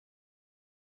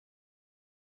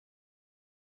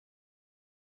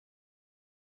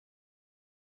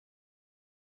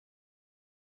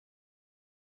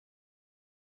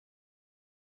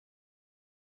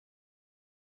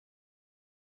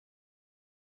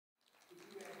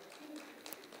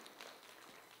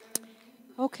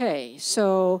Okay,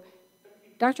 so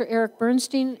Dr. Eric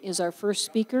Berstein is our first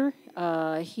speaker.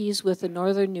 He's with the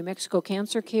Northern New Mexico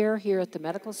Cancer Care here at the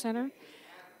Medical Center.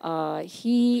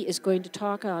 He is going to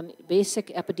talk on basic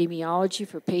epidemiology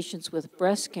for patients with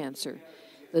breast cancer,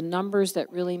 the numbers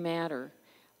that really matter.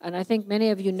 And I think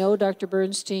many of you know Dr.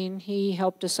 Berstein. He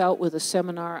helped us out with a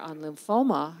seminar on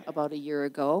lymphoma about a year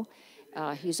ago.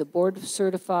 He's a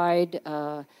board-certified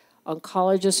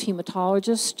oncologist,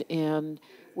 hematologist, and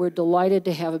we're delighted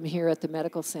to have him here at the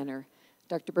Medical Center.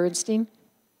 Dr. Berstein?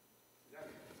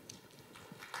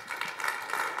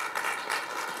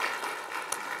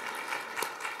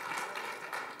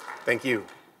 Thank you.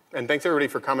 And thanks everybody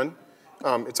for coming.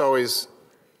 It's always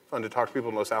fun to talk to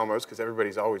people in Los Alamos because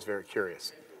everybody's always very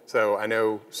curious. So I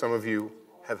know some of you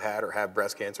have had or have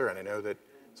breast cancer, and I know that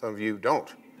some of you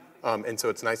don't. And so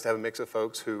it's nice to have a mix of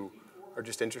folks who are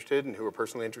just interested and who are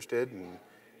personally interested. And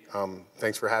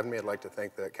thanks for having me. I'd like to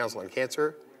thank the Council on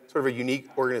Cancer, sort of a unique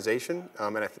organization.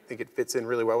 And I think it fits in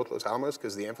really well with Los Alamos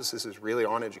because the emphasis is really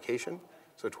on education.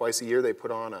 So twice a year they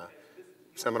put on a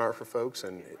seminar for folks,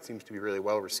 and it seems to be really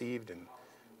well received. And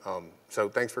so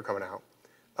thanks for coming out.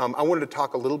 I wanted to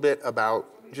talk a little bit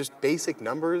about just basic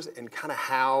numbers and kind of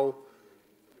how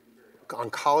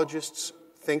oncologists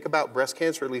think about breast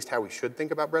cancer, or at least how we should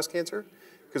think about breast cancer.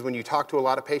 Because when you talk to a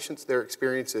lot of patients, their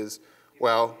experience is,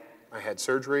 well, I had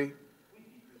surgery,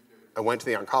 I went to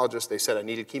the oncologist, they said I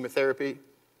needed chemotherapy,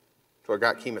 so I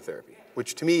got chemotherapy,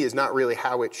 which to me is not really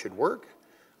how it should work.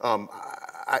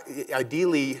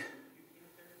 Ideally,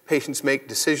 patients make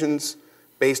decisions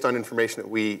based on information that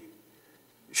we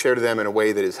share to them in a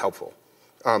way that is helpful.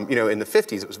 You know, in the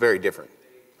 50s, it was very different.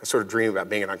 I sort of dream about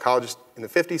being an oncologist in the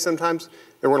 50s sometimes.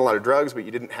 There weren't a lot of drugs, but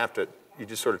you didn't have to, you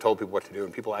just sort of told people what to do,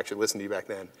 and people actually listened to you back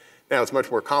then. Now it's much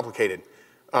more complicated.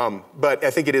 But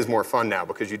I think it is more fun now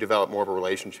because you develop more of a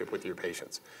relationship with your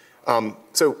patients.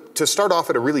 So to start off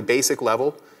at a really basic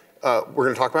level, we're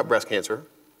going to talk about breast cancer.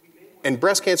 And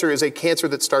breast cancer is a cancer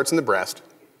that starts in the breast.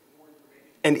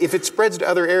 And if it spreads to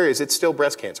other areas, it's still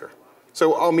breast cancer.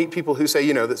 So I'll meet people who say,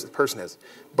 you know, this person has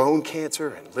bone cancer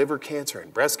and liver cancer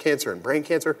and breast cancer and brain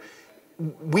cancer.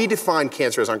 We define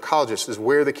cancer as oncologists as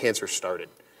where the cancer started.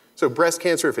 So breast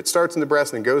cancer, if it starts in the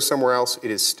breast and goes somewhere else,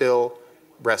 it is still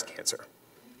breast cancer.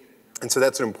 And so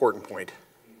that's an important point.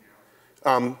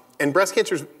 And breast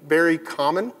cancer is very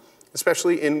common,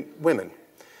 especially in women.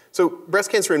 So breast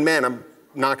cancer in men, I'm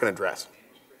not going to address.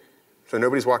 So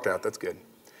nobody's walked out, that's good.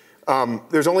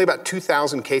 There's only about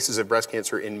 2,000 cases of breast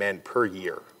cancer in men per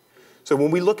year. So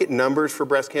when we look at numbers for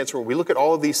breast cancer, when we look at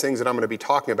all of these things that I'm going to be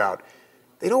talking about,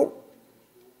 they don't,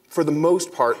 for the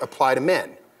most part, apply to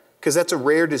men, because that's a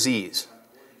rare disease.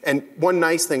 And one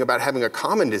nice thing about having a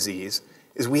common disease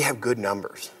is we have good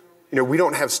numbers. You know, we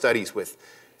don't have studies with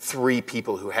 3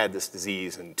 people who had this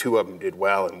disease and 2 of them did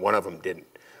well and 1 of them didn't.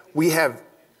 We have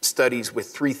studies with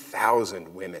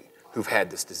 3,000 women who've had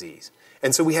this disease.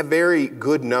 And so we have very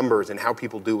good numbers in how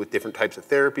people do with different types of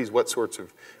therapies, what sorts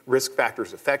of risk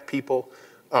factors affect people.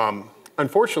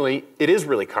 Unfortunately, it is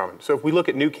really common. So if we look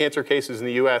at new cancer cases in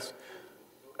the US,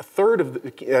 a third of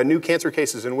the new cancer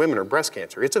cases in women are breast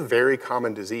cancer. It's a very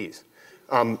common disease.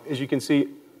 As you can see,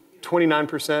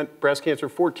 29% breast cancer,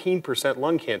 14%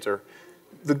 lung cancer.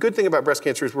 The good thing about breast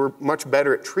cancer is we're much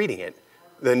better at treating it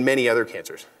than many other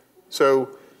cancers.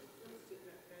 So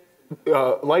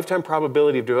lifetime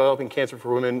probability of developing cancer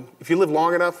for women, if you live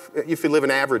long enough, if you live an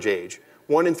average age,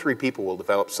 1 in 3 people will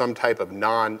develop some type of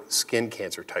non-skin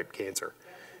cancer type cancer.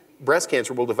 Breast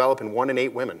cancer will develop in 1 in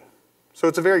 8 women. So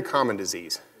it's a very common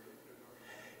disease.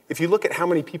 If you look at how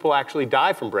many people actually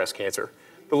die from breast cancer,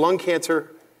 the lung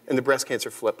cancer and the breast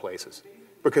cancer flip places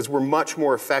because we're much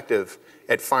more effective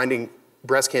at finding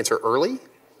breast cancer early.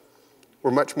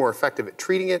 We're much more effective at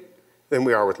treating it than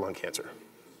we are with lung cancer.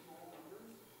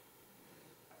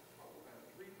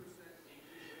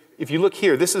 If you look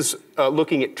here, this is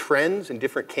looking at trends in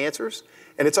different cancers.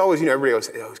 And it's always, you know, everybody always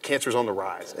says, oh, cancer's on the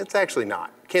rise. It's actually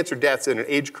not. Cancer deaths in an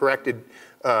age-corrected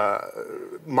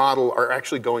model are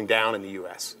actually going down in the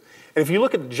US. And if you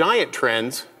look at the giant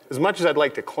trends, as much as I'd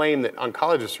like to claim that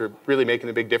oncologists are really making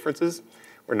the big differences,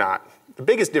 we're not. The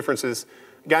biggest difference is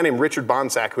a guy named Richard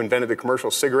Bonsack, who invented the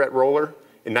commercial cigarette roller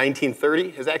in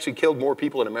 1930, has actually killed more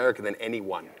people in America than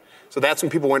anyone. So that's when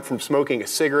people went from smoking a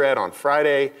cigarette on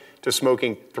Friday to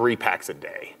smoking 3 packs a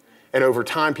day. And over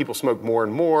time, people smoked more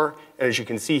and more. And as you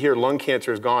can see here, lung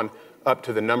cancer has gone up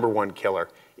to the #1 killer.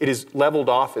 It is leveled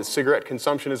off as cigarette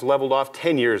consumption is leveled off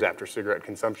 10 years after cigarette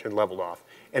consumption leveled off.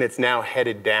 And it's now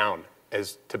headed down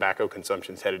as tobacco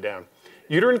consumption's headed down.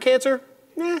 Uterine cancer,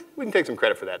 we can take some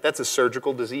credit for that. That's a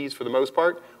surgical disease for the most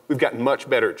part. We've gotten much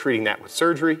better at treating that with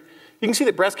surgery. You can see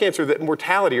that breast cancer, that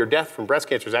mortality or death from breast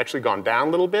cancer has actually gone down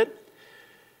a little bit.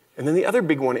 And then the other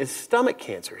big one is stomach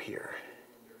cancer here.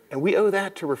 And we owe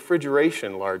that to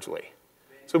refrigeration largely.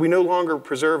 So we no longer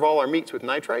preserve all our meats with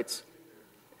nitrites.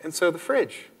 And so the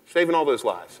fridge, saving all those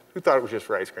lives. Who thought it was just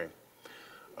for ice cream?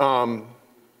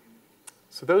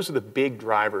 So those are the big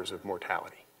drivers of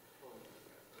mortality.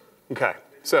 Okay,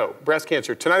 so breast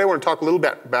cancer. Tonight I want to talk a little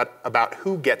bit about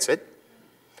who gets it.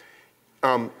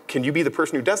 Can you be the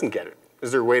person who doesn't get it?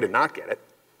 Is there a way to not get it?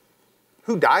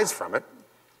 Who dies from it?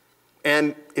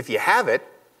 And if you have it,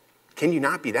 can you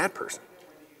not be that person?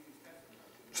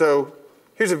 So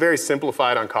here's a very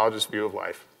simplified oncologist view of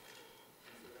life.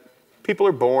 People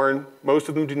are born, most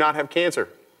of them do not have cancer.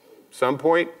 At some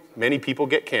point, many people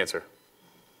get cancer.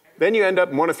 Then you end up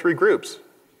in one of three groups: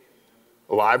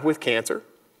 alive with cancer,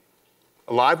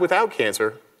 alive without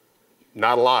cancer,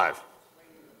 not alive.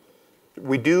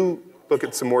 We do look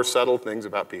at some more subtle things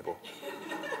about people.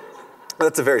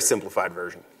 That's a very simplified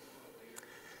version.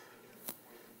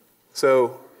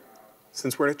 So,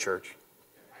 since we're in a church,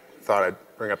 I thought I'd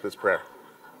bring up this prayer.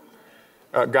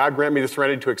 God, grant me the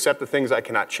serenity to accept the things I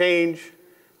cannot change,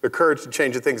 the courage to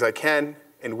change the things I can,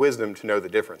 and wisdom to know the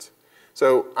difference.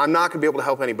 So I'm not going to be able to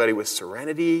help anybody with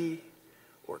serenity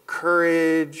or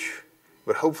courage,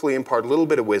 but hopefully impart a little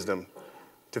bit of wisdom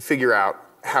to figure out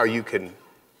how you can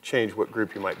change what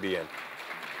group you might be in.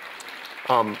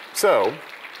 So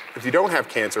if you don't have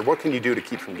cancer, what can you do to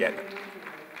keep from getting it?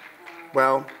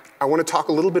 Well, I want to talk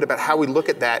a little bit about how we look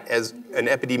at that as an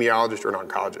epidemiologist or an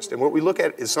oncologist. And what we look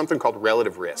at is something called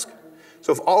relative risk.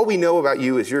 So if all we know about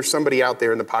you is you're somebody out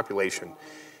there in the population,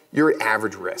 you're at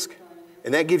average risk.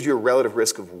 And that gives you a relative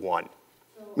risk of 1,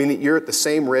 meaning you're at the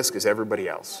same risk as everybody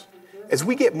else. As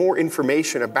we get more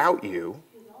information about you,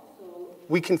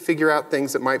 we can figure out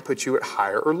things that might put you at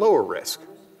higher or lower risk.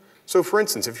 So for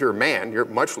instance, if you're a man, you're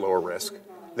at much lower risk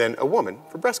than a woman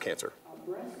for breast cancer.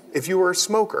 If you were a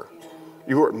smoker,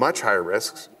 you are at much higher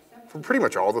risks for pretty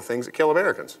much all the things that kill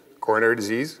Americans: coronary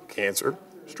disease, cancer,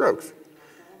 strokes.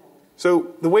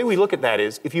 So the way we look at that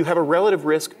is, if you have a relative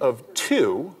risk of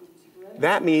 2,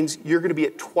 that means you're going to be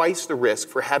at twice the risk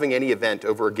for having any event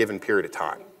over a given period of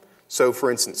time. So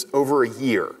for instance, over a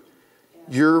year,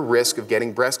 your risk of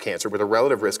getting breast cancer with a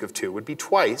relative risk of 2 would be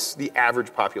twice the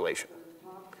average population.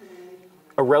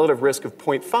 A relative risk of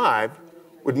 0.5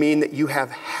 would mean that you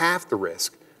have half the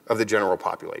risk of the general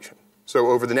population. So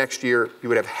over the next year, you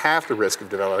would have half the risk of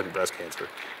developing breast cancer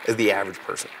as the average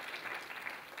person.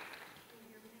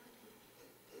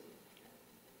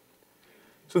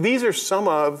 So these are some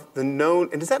of the known,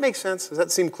 and does that make sense? Does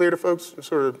that seem clear to folks?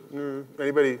 Sort of,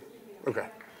 anybody? Okay.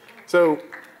 So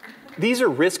these are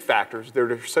risk factors that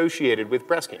are associated with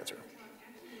breast cancer.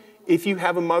 If you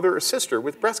have a mother or sister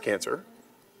with breast cancer,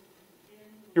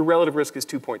 your relative risk is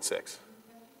 2.6.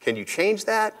 Can you change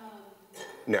that?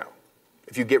 No.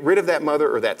 If you get rid of that mother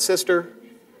or that sister,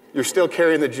 you're still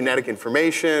carrying the genetic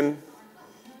information.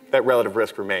 That relative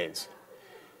risk remains.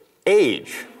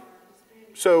 Age.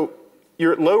 So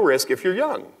you're at low risk if you're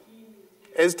young.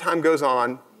 As time goes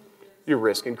on, your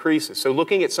risk increases. So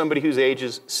looking at somebody whose age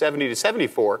is 70 to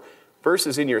 74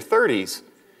 versus in your 30s,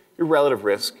 your relative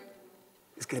risk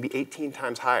is going to be 18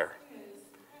 times higher.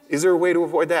 Is there a way to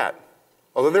avoid that?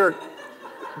 Although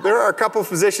there are a couple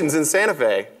physicians in Santa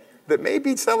Fe that may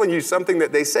be telling you something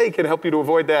that they say can help you to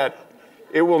avoid that.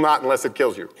 It will not unless it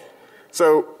kills you.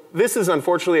 So this is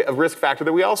unfortunately a risk factor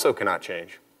that we also cannot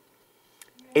change.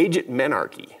 Agent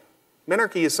menarche.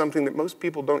 Menarche is something that most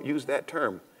people don't use that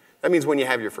term. That means when you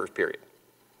have your first period.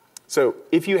 So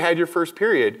if you had your first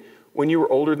period when you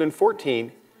were older than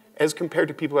 14, as compared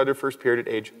to people who had their first period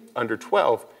at age under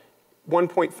 12,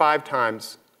 1.5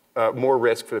 times more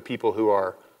risk for the people who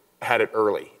had it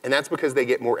early. And that's because they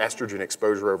get more estrogen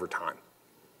exposure over time.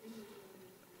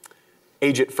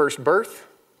 Age at first birth,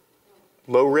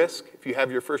 low risk if you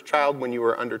have your first child when you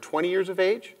are under 20 years of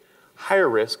age, higher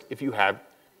risk if you have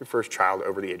your first child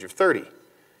over the age of 30.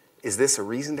 Is this a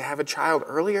reason to have a child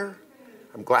earlier?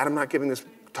 I'm glad I'm not giving this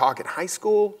talk in high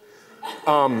school.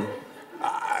 I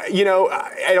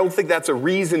don't think that's a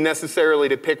reason necessarily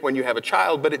to pick when you have a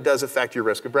child, but it does affect your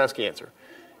risk of breast cancer.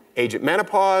 Age at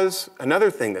menopause,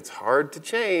 another thing that's hard to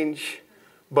change,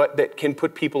 but that can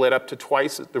put people at up to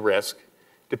twice the risk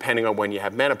depending on when you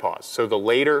have menopause. So the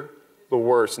later, the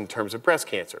worse in terms of breast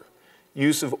cancer.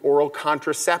 Use of oral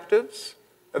contraceptives,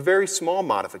 a very small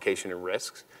modification in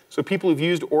risks. So people who've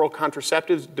used oral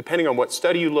contraceptives, depending on what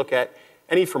study you look at,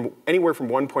 anywhere from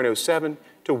 1.07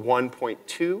 to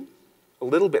 1.2, a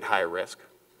little bit higher risk.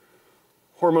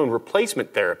 Hormone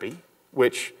replacement therapy,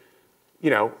 which,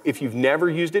 if you've never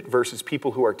used it versus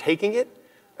people who are taking it,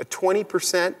 a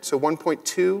 20%, so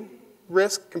 1.2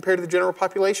 risk compared to the general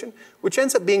population, which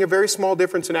ends up being a very small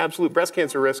difference in absolute breast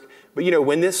cancer risk. But you know,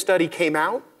 when this study came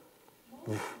out,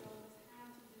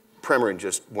 Premarin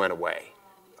just went away,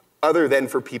 other than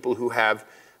for people who have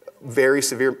very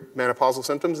severe menopausal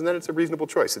symptoms, and then it's a reasonable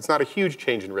choice. It's not a huge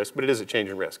change in risk, but it is a change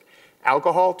in risk.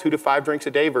 Alcohol, 2 to 5 drinks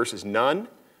a day versus none,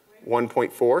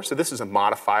 1.4. So this is a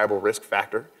modifiable risk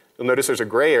factor. You'll notice there's a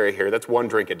gray area here. That's 1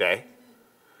 drink a day.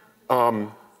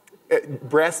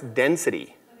 Breast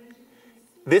density.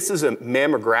 This is a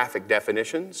mammographic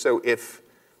definition. So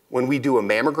when we do a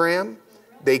mammogram,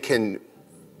 they can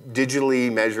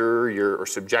digitally measure or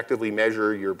subjectively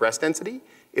measure your breast density.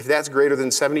 If that's greater than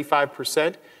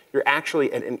 75%, you're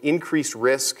actually at an increased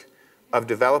risk of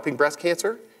developing breast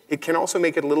cancer. It can also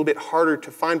make it a little bit harder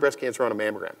to find breast cancer on a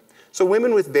mammogram. So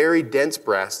women with very dense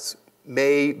breasts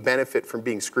may benefit from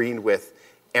being screened with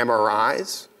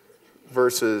MRIs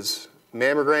versus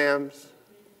mammograms.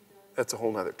 That's a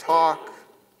whole nother talk.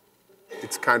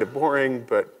 It's kind of boring,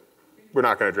 but we're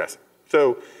not going to address it.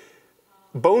 So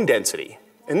bone density.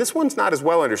 And this one's not as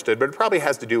well understood, but it probably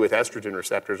has to do with estrogen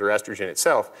receptors or estrogen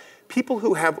itself. People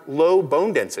who have low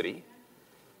bone density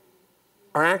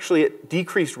are actually at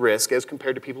decreased risk as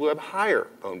compared to people who have higher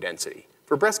bone density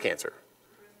for breast cancer.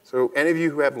 So any of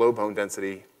you who have low bone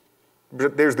density,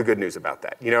 there's the good news about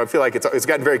that. You know, I feel like it's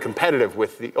gotten very competitive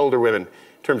with the older women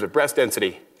in terms of breast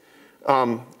density.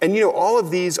 And you know, all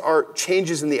of these are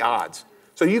changes in the odds.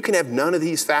 So you can have none of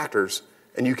these factors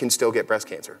and you can still get breast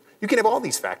cancer. You can have all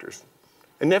these factors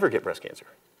and never get breast cancer.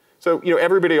 So, you know,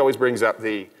 everybody always brings up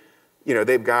you know,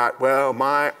 they've got, well,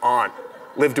 my aunt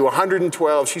lived to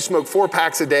 112, she smoked 4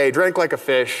 packs a day, drank like a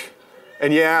fish,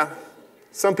 and yeah,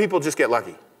 some people just get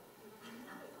lucky.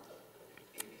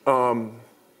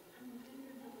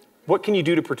 What can you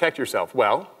do to protect yourself?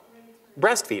 Well,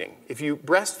 breastfeeding. If you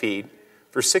breastfeed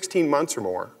for 16 months or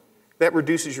more, that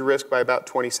reduces your risk by about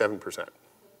 27%.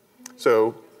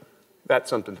 So that's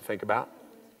something to think about.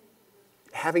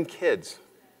 Having kids.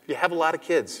 If you have a lot of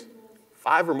kids,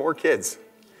 5 or more kids,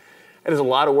 that is a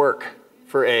lot of work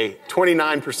for a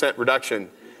 29% reduction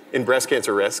in breast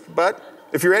cancer risk. But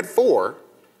if you're at 4,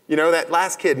 you know, that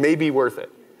last kid may be worth it.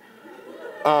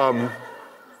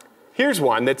 Here's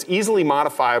one that's easily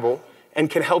modifiable and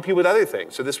can help you with other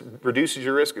things. So this reduces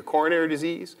your risk of coronary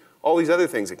disease, all these other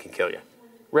things that can kill you.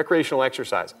 Recreational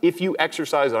exercise. If you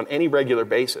exercise on any regular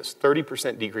basis,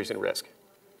 30% decrease in risk.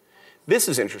 This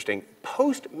is interesting.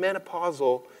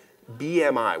 Postmenopausal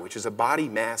BMI, which is a body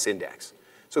mass index.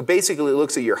 So basically it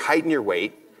looks at your height and your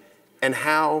weight and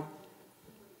how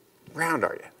round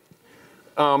are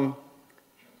you.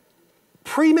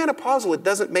 Premenopausal, it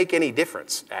doesn't make any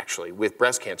difference, actually, with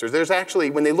breast cancer. There's actually,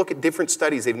 when they look at different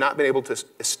studies, they've not been able to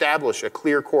establish a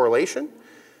clear correlation.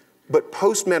 But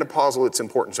postmenopausal, it's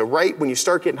important. So right when you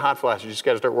start getting hot flashes, you just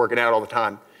got to start working out all the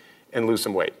time and lose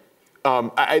some weight.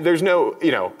 There's no,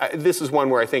 you know, this is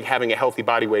one where I think having a healthy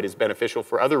body weight is beneficial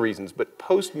for other reasons, but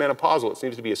postmenopausal, it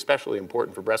seems to be especially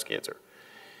important for breast cancer.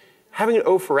 Having an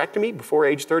oophorectomy before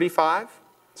age 35,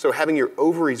 so having your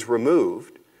ovaries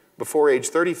removed before age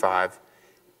 35,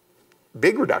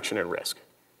 big reduction in risk,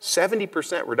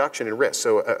 70% reduction in risk,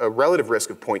 so a relative risk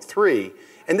of 0.3.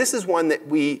 And this is one that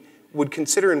we would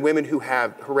consider in women who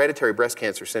have hereditary breast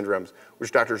cancer syndromes,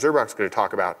 which Dr. Zerbach is going to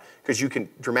talk about, because you can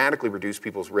dramatically reduce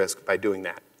people's risk by doing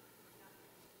that.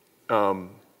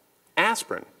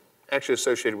 Aspirin, actually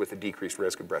associated with a decreased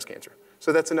risk of breast cancer.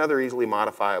 So that's another easily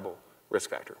modifiable risk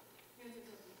factor.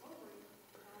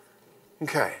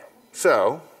 Okay,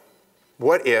 so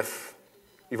what if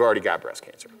you've already got breast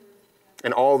cancer?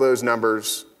 And all those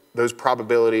numbers, those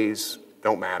probabilities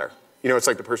don't matter. You know, it's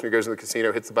like the person who goes in the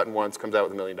casino, hits the button once, comes out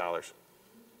with $1 million.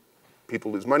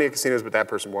 People lose money at casinos, but that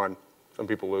person won. Some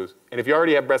people lose. And if you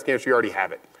already have breast cancer, you already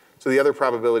have it. So the other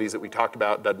probabilities that we talked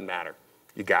about doesn't matter.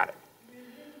 You got it.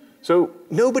 So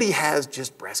nobody has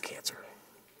just breast cancer.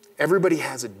 Everybody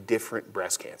has a different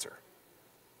breast cancer.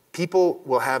 People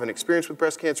will have an experience with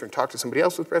breast cancer and talk to somebody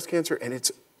else with breast cancer, and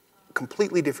it's a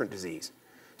completely different disease.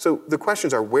 So the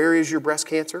questions are, where is your breast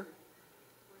cancer?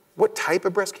 What type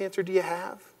of breast cancer do you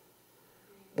have?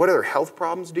 What other health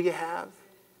problems do you have?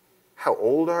 How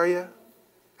old are you?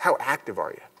 How active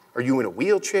are you? Are you in a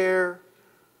wheelchair?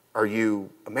 Are you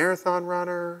a marathon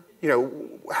runner? You know,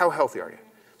 how healthy are you?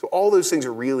 So all those things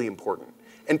are really important.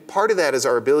 And part of that is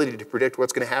our ability to predict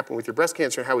what's going to happen with your breast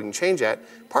cancer and how we can change that.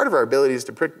 Part of our ability is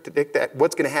to predict that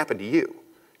what's going to happen to you.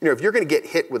 You know, if you're going to get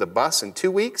hit with a bus in 2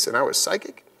 weeks and I was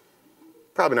psychic,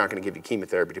 probably not going to give you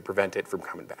chemotherapy to prevent it from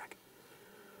coming back.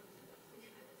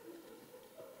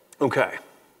 Okay,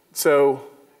 so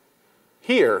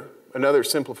here, another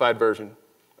simplified version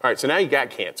All right, so now you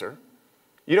got cancer.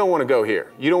 You don't want to go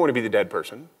here. You don't want to be the dead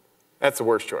person. That's the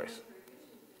worst choice.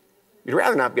 You'd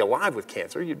rather not be alive with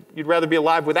cancer. You'd rather be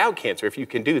alive without cancer if you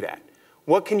can do that.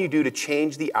 What can you do to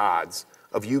change the odds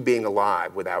of you being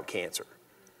alive without cancer?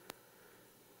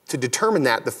 To determine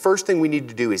that, the first thing we need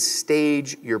to do is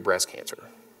stage your breast cancer.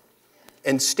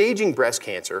 And staging breast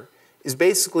cancer is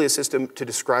basically a system to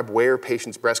describe where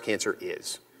patients' breast cancer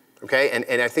is. Okay?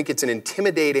 And I think it's an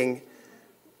intimidating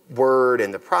word,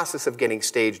 and the process of getting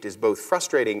staged is both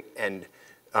frustrating and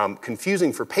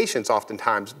confusing for patients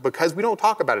oftentimes because we don't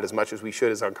talk about it as much as we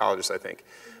should as oncologists, I think.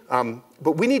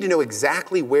 But we need to know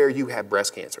exactly where you have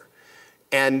breast cancer.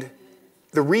 And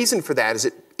the reason for that is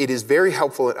it is very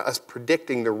helpful in us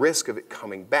predicting the risk of it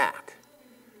coming back.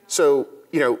 So,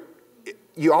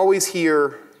 you always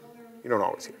hear, you don't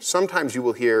always hear, sometimes you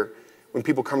will hear when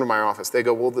people come to my office, they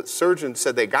go, well, the surgeon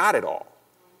said they got it all.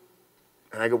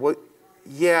 And I go, well,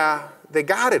 yeah, they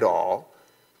got it all,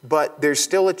 but there's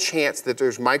still a chance that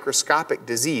there's microscopic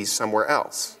disease somewhere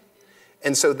else.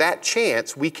 And so that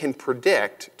chance we can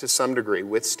predict to some degree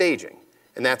with staging,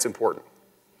 and that's important.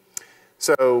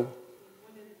 So,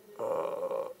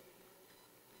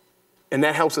 and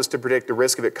that helps us to predict the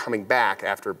risk of it coming back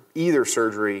after either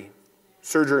surgery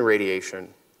and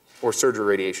radiation, or surgery,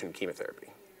 radiation, and chemotherapy.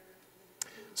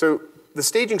 So the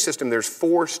staging system, there's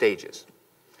 4 stages,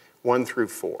 1 through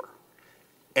 4.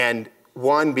 And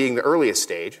 1 being the earliest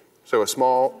stage, so a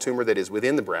small tumor that is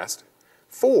within the breast.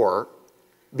 4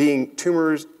 being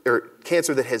tumors or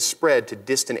cancer that has spread to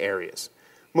distant areas.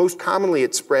 Most commonly,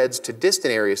 it spreads to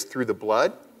distant areas through the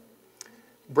blood.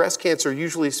 Breast cancer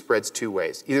usually spreads 2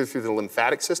 ways, either through the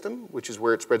lymphatic system, which is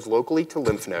where it spreads locally to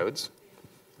lymph nodes,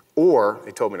 or,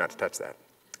 they told me not to touch that,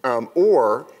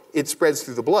 or it spreads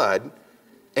through the blood,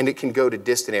 and it can go to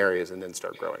distant areas and then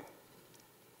start growing.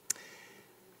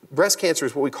 Breast cancer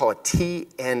is what we call a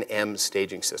TNM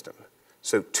staging system.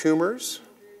 So tumors,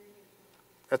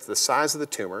 that's the size of the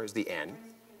tumor, is the N.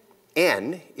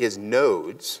 N is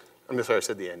nodes. I'm sorry, I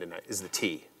said the N, didn't I? Is the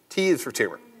T. T is for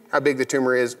tumor. How big the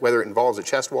tumor is, whether it involves a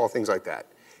chest wall, things like that.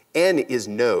 N is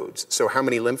nodes, so how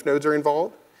many lymph nodes are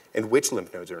involved and which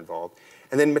lymph nodes are involved.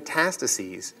 And then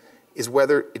metastases is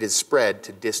whether it is spread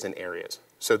to distant areas.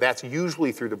 So that's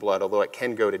usually through the blood, although it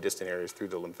can go to distant areas through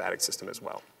the lymphatic system as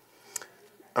well.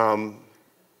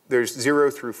 There's 0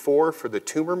 through 4 for the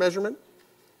tumor measurement.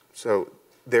 So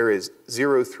there is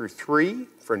 0 through 3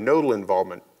 for nodal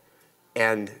involvement,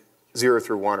 and 0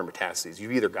 through 1 are metastases.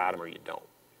 You've either got them or you don't.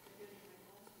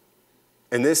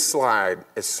 And this slide,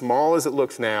 as small as it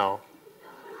looks now,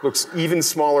 looks even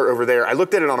smaller over there. I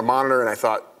looked at it on a monitor and I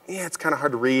thought, yeah, it's kind of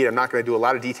hard to read. I'm not going to do a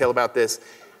lot of detail about this.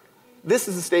 This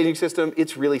is the staging system.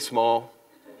 It's really small.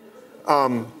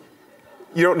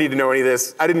 You don't need to know any of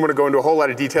this. I didn't want to go into a whole lot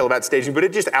of detail about staging, but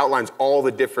it just outlines all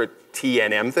the different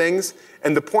TNM things.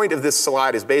 And the point of this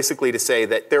slide is basically to say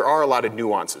that there are a lot of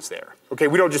nuances there. Okay,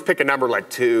 we don't just pick a number like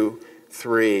 2,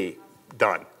 3,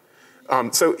 done.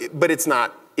 But it's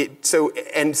not.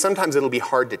 And sometimes it'll be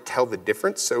hard to tell the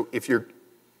difference. So if you're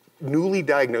newly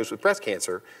diagnosed with breast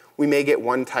cancer, we may get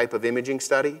one type of imaging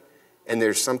study, and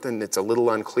there's something that's a little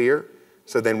unclear.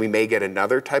 So then we may get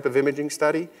another type of imaging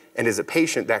study. And as a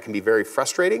patient, that can be very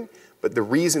frustrating. But the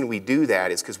reason we do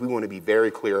that is because we want to be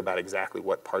very clear about exactly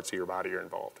what parts of your body are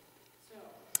involved.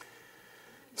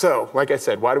 So, like I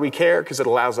said, why do we care? Because it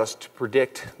allows us to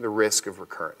predict the risk of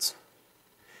recurrence.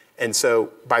 And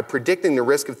so by predicting the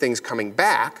risk of things coming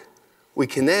back, we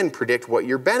can then predict what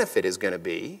your benefit is going to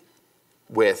be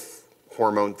with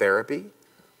hormone therapy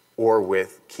or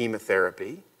with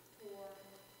chemotherapy.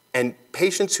 And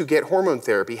patients who get hormone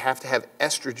therapy have to have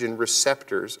estrogen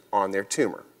receptors on their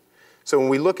tumor. So when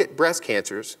we look at breast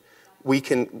cancers, we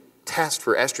can test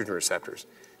for estrogen receptors.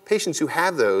 Patients who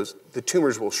have those, the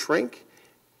tumors will shrink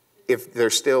if they're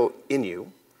still in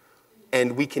you,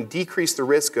 and we can decrease the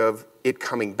risk of it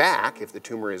coming back if the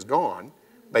tumor is gone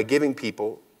by giving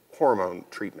people hormone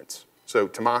treatments. So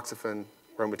tamoxifen,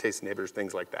 aromatase inhibitors,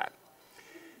 things like that.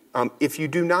 If you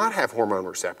do not have hormone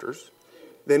receptors,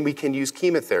 then we can use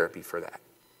chemotherapy for that.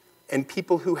 And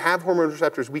people who have hormone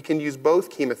receptors, we can use both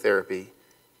chemotherapy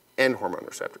and hormone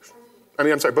receptors.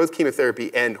 Both chemotherapy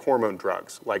and hormone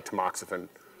drugs like tamoxifen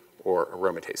or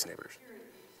aromatase inhibitors.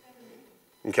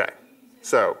 Okay,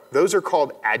 so those are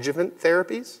called adjuvant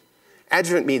therapies.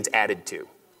 Adjuvant means added to.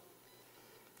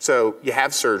 So you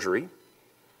have surgery,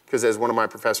 because as one of my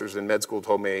professors in med school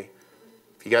told me,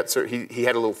 he had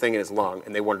a little thing in his lung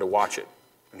and they wanted to watch it.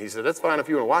 And he said, that's fine if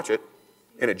you want to watch it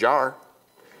in a jar.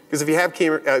 Because if you have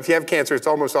cancer, it's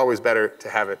almost always better to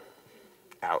have it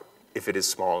out if it is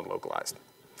small and localized.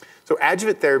 So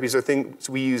adjuvant therapies are things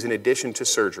we use in addition to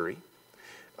surgery.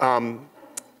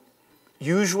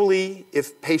 Usually,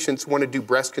 if patients want to do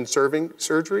breast-conserving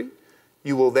surgery,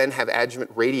 you will then have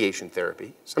adjuvant radiation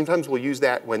therapy. Sometimes we'll use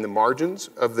that when the margins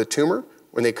of the tumor,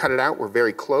 when they cut it out, were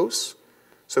very close.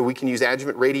 So we can use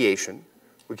adjuvant radiation,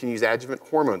 we can use adjuvant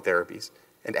hormone therapies,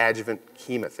 and adjuvant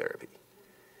chemotherapy.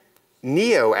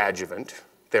 Neoadjuvant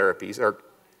therapies are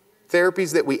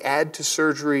therapies that we add to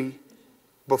surgery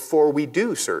before we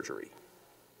do surgery.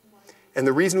 And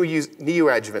the reason we use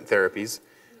neoadjuvant therapies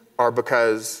are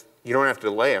because you don't have to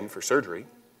delay them for surgery.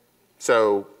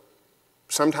 So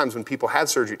sometimes when people have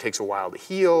surgery, it takes a while to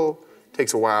heal,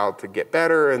 takes a while to get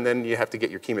better, and then you have to get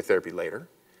your chemotherapy later.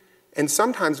 And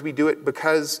sometimes we do it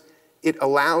because it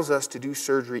allows us to do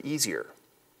surgery easier.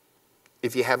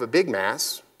 If you have a big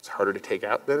mass, it's harder to take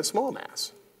out than a small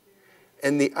mass.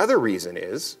 And the other reason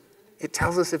is it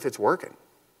tells us if it's working.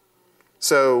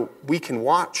 So we can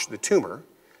watch the tumor,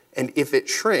 and if it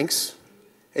shrinks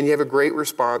and you have a great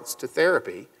response to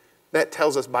therapy, that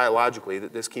tells us biologically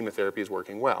that this chemotherapy is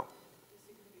working well.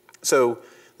 So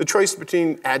the choice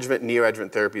between adjuvant and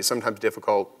neoadjuvant therapy is sometimes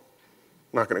difficult.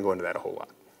 I'm not going to go into that a whole lot.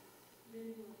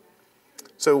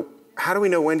 So how do we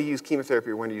know when to use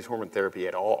chemotherapy or when to use hormone therapy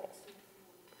at all?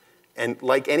 And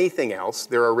like anything else,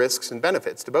 there are risks and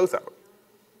benefits to both of them.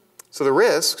 So the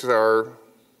risks are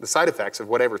the side effects of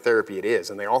whatever therapy it is,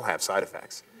 and they all have side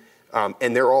effects.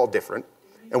 And they're all different.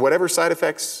 And whatever side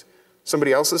effects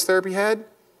somebody else's therapy had,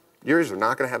 yours are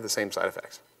not going to have the same side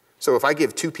effects. So if I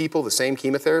give two people the same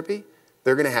chemotherapy,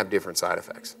 they're going to have different side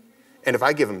effects. And if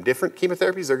I give them different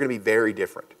chemotherapies, they're going to be very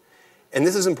different. And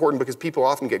this is important because people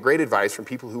often get great advice from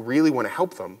people who really want to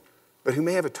help them, but who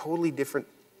may have a totally different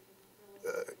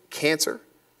cancer.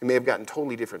 They may have gotten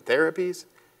totally different therapies.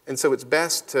 And so it's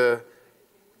best to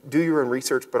do your own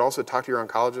research, but also talk to your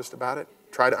oncologist about it.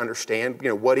 Try to understand,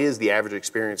 what is the average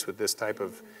experience with this type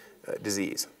of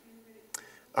disease.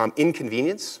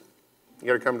 Inconvenience. You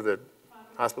got to come to the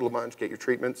hospital a bunch, get your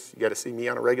treatments. You got to see me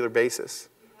on a regular basis.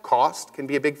 Cost can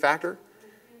be a big factor.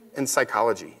 And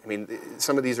psychology. I mean,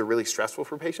 some of these are really stressful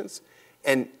for patients.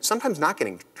 And sometimes not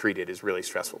getting treated is really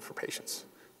stressful for patients.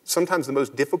 Sometimes the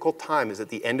most difficult time is at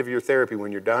the end of your therapy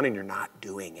when you're done and you're not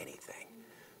doing anything.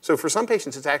 So for some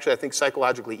patients, it's actually, I think,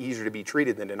 psychologically easier to be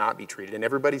treated than to not be treated, and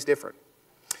everybody's different.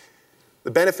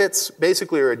 The benefits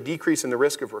basically are a decrease in the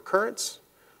risk of recurrence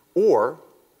or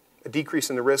a decrease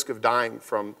in the risk of dying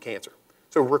from cancer.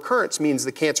 So recurrence means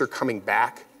the cancer coming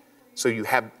back, so you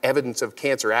have evidence of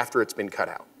cancer after it's been cut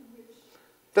out.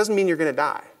 Doesn't mean you're going to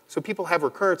die. So people have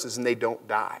recurrences and they don't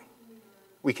die.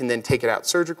 We can then take it out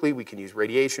surgically, we can use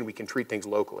radiation, we can treat things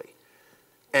locally.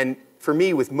 And for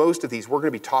me, with most of these, we're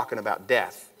going to be talking about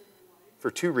death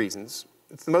for two reasons.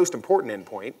 It's the most important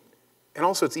endpoint, and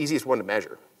also it's the easiest one to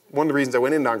measure. One of the reasons I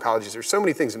went into oncology is there's so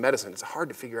many things in medicine, it's hard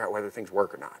to figure out whether things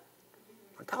work or not.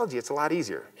 Oncology, it's a lot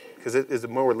easier because it is a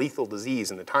more lethal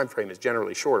disease and the time frame is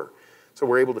generally shorter. So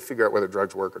we're able to figure out whether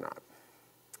drugs work or not.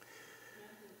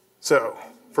 So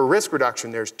for risk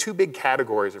reduction, there's two big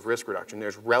categories of risk reduction.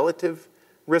 There's relative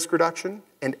risk reduction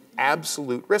and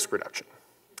absolute risk reduction.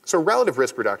 So relative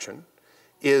risk reduction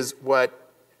is what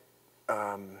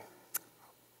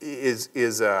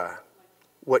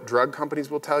what drug companies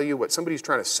will tell you, what somebody who's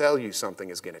trying to sell you something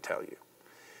is going to tell you.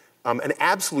 An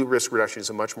absolute risk reduction is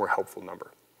a much more helpful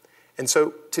number. And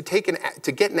so to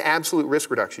get an absolute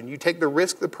risk reduction, you take the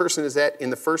risk the person is at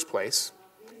in the first place,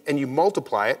 and you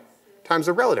multiply it times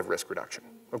the relative risk reduction,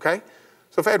 okay?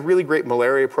 So if I had really great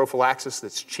malaria prophylaxis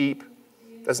that's cheap,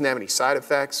 doesn't have any side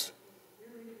effects,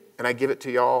 and I give it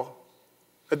to y'all,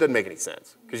 that doesn't make any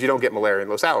sense, because you don't get malaria in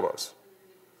Los Alamos.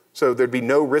 So there'd be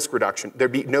no risk reduction.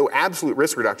 There'd be no absolute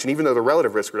risk reduction, even though the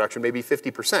relative risk reduction may be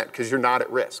 50%, because you're not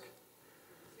at risk.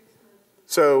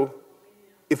 So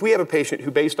if we have a patient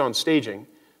who, based on staging,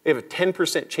 they have a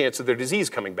 10% chance of their disease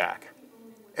coming back,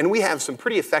 and we have some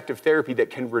pretty effective therapy that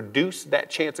can reduce that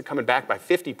chance of coming back by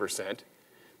 50%,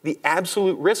 the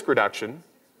absolute risk reduction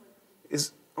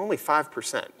is only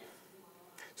 5%.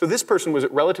 So this person was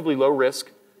at relatively low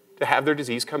risk to have their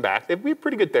disease come back. We have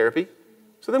pretty good therapy.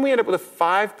 So then we end up with a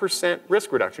 5%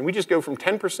 risk reduction. We just go from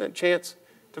 10% chance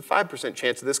to 5%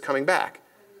 chance of this coming back.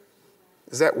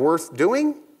 Is that worth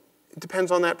doing? It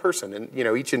depends on that person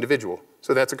and each individual.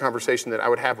 So that's a conversation that I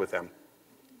would have with them.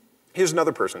 Here's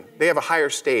another person. They have a higher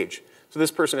stage. So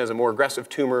this person has a more aggressive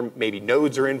tumor, maybe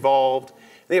nodes are involved.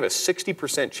 They have a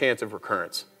 60% chance of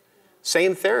recurrence.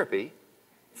 Same therapy,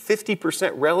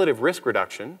 50% relative risk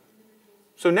reduction.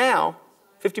 So now,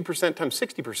 50% times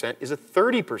 60% is a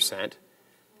 30%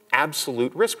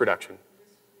 absolute risk reduction.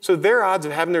 So their odds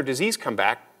of having their disease come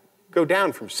back go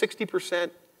down from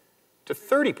 60% to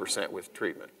 30% with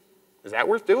treatment. Is that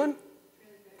worth doing?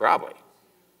 Probably.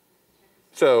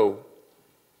 So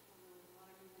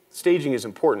staging is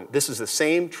important. This is the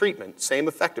same treatment, same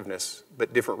effectiveness,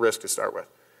 but different risk to start with.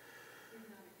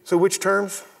 So which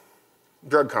terms?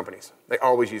 Drug companies. They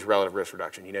always use relative risk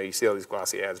reduction. You know, you see all these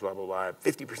glossy ads, blah, blah, blah,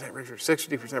 50% risk,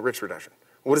 60% risk reduction.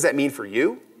 What does that mean for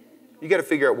you? You got to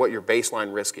figure out what your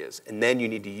baseline risk is, and then you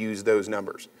need to use those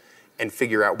numbers and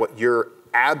figure out what your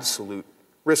absolute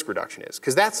risk reduction is,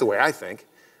 because that's the way I think.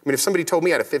 I mean, if somebody told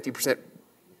me I had a 50%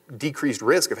 decreased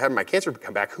risk of having my cancer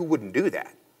come back, who wouldn't do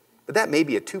that? But that may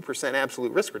be a 2%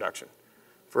 absolute risk reduction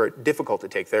for a difficult to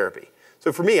take therapy.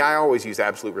 So for me, I always use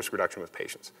absolute risk reduction with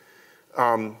patients.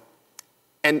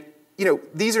 And you know,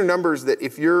 these are numbers that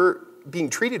if you're being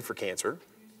treated for cancer,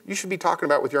 you should be talking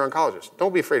about with your oncologist.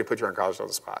 Don't be afraid to put your oncologist on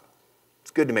the spot.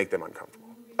 It's good to make them uncomfortable,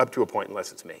 up to a point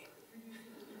unless it's me.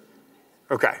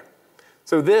 Okay,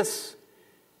 so this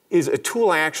is a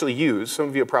tool I actually use. Some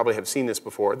of you probably have seen this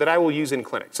before, that I will use in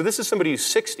clinic. So this is somebody who's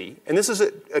 60, and this is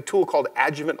a tool called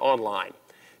Adjuvant Online.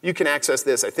 You can access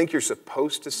this. I think you're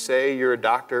supposed to say you're a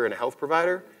doctor and a health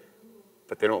provider,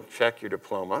 but they don't check your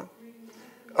diploma.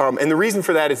 And the reason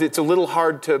for that is it's a little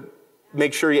hard to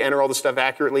make sure you enter all the stuff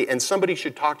accurately, and somebody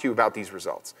should talk to you about these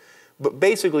results. But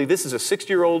basically, this is a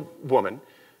 60-year-old woman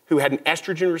who had an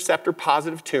estrogen receptor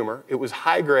positive tumor. It was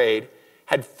high grade,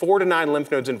 had 4 to 9 lymph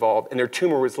nodes involved, and their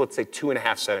tumor was, let's say,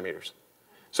 2.5 centimeters.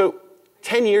 So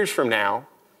 10 years from now,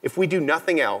 if we do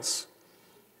nothing else,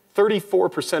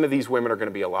 34% of these women are going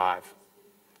to be alive.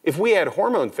 If we had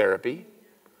hormone therapy,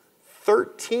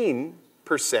 13%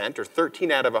 or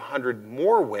 13 out of 100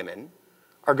 more women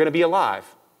are going to be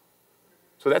alive.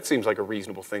 So that seems like a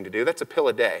reasonable thing to do. That's a pill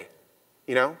a day,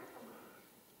 you know?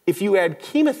 If you add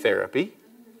chemotherapy,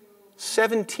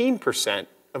 17%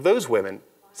 of those women,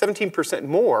 17%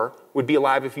 more would be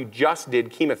alive if you just did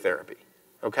chemotherapy,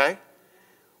 okay?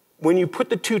 When you put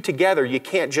the two together, you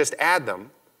can't just add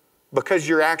them because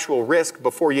your actual risk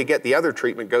before you get the other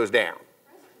treatment goes down.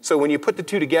 So when you put the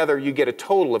two together, you get a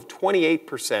total of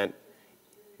 28%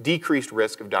 decreased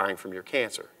risk of dying from your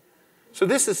cancer. So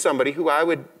this is somebody who I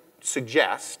would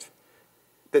suggest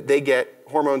that they get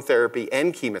hormone therapy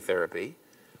and chemotherapy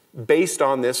based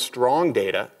on this strong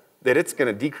data that it's going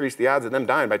to decrease the odds of them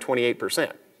dying by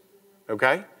 28%.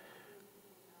 Okay?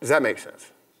 Does that make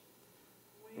sense?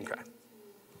 Okay.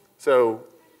 So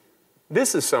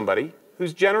this is somebody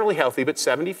who's generally healthy but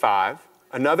 75,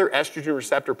 another estrogen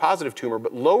receptor positive tumor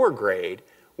but lower grade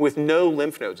with no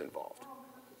lymph nodes involved.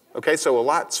 Okay, so a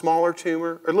lot smaller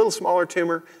tumor, or a little smaller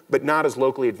tumor, but not as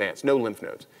locally advanced, no lymph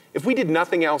nodes. If we did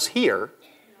nothing else here,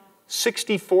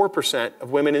 64%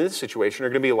 of women in this situation are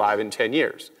going to be alive in 10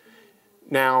 years.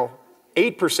 Now,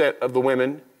 8% of the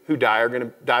women who die are going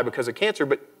to die because of cancer,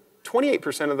 but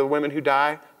 28% of the women who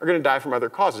die are going to die from other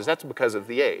causes. That's because of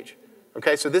the age.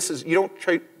 Okay, so this is, you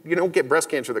don't get breast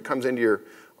cancer that comes into your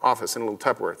office in a little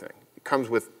Tupperware thing. It comes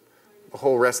with the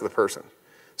whole rest of the person.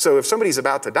 So if somebody's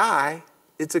about to die,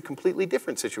 it's a completely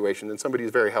different situation than somebody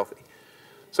who's very healthy.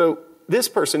 So this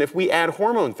person, if we add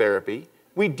hormone therapy,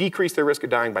 we decrease their risk of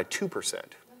dying by 2%.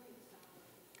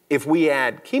 If we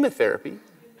add chemotherapy,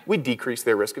 we decrease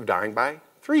their risk of dying by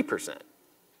 3%.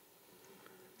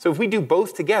 So if we do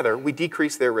both together, we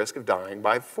decrease their risk of dying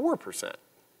by 4%.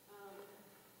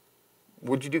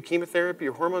 Would you do chemotherapy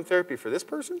or hormone therapy for this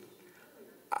person?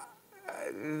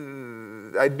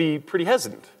 I'd be pretty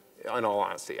hesitant, in all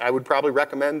honesty. I would probably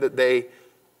recommend that they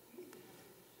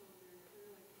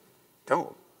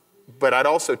don't. But I'd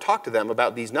also talk to them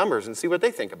about these numbers and see what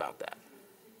they think about that.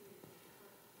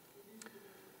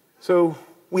 So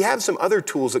we have some other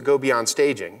tools that go beyond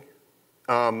staging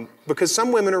because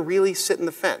some women are really sitting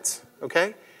the fence,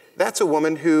 okay? That's a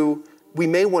woman who we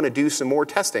may want to do some more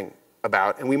testing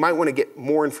about, and we might want to get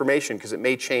more information because it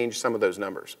may change some of those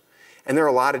numbers. And there are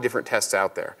a lot of different tests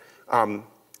out there.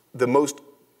 The most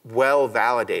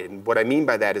well-validated, and what I mean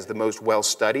by that is the most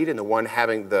well-studied and the one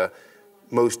having the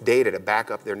most data to back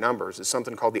up their numbers is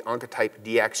something called the Oncotype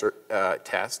DX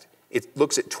test. It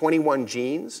looks at 21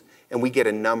 genes, and we get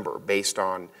a number based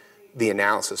on the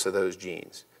analysis of those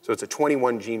genes. So it's a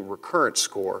 21 gene recurrence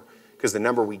score because the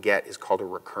number we get is called a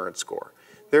recurrence score.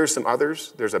 There are some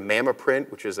others. There's a MammaPrint,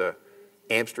 which is a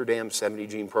Amsterdam 70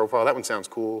 gene profile. That one sounds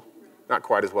cool, not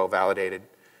quite as well validated.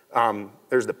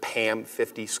 There's the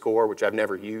PAM50 score, which I've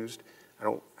never used.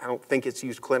 I don't think it's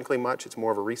used clinically much. It's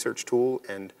more of a research tool,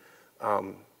 and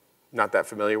not that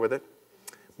familiar with it.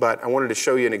 But I wanted to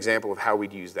show you an example of how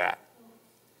we'd use that.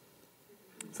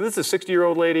 So this is a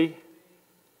 60-year-old lady,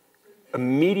 a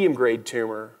medium-grade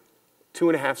tumor,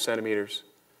 2.5 centimeters,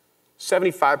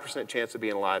 75% chance of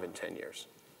being alive in 10 years.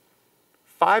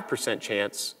 5%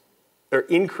 chance, or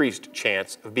increased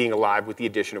chance of being alive with the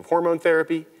addition of hormone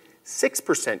therapy,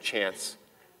 6% chance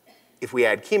if we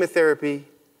add chemotherapy,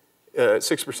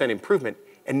 6% improvement,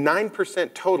 and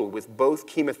 9% total with both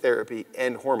chemotherapy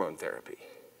and hormone therapy.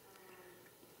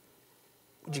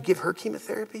 Would you give her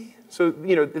chemotherapy? So,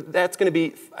 that's going to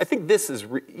be, I think this is,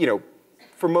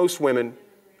 for most women,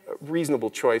 a reasonable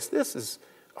choice. This is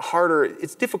harder,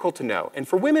 it's difficult to know. And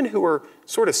for women who are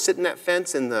sort of sitting that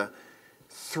fence in the,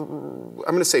 I'm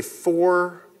going to say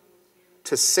 4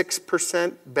 to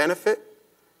 6% benefit,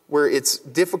 where it's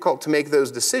difficult to make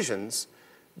those decisions,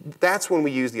 that's when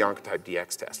we use the Oncotype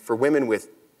DX test. For women with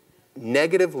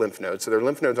negative lymph nodes, so their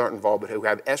lymph nodes aren't involved, but who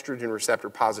have estrogen receptor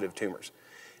positive tumors.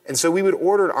 And so we would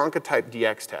order an Oncotype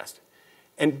DX test.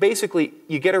 And basically,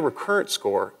 you get a recurrent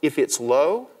score. If it's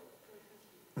low,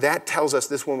 that tells us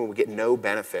this woman will get no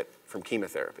benefit from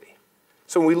chemotherapy.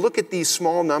 So when we look at these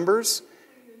small numbers,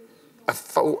 a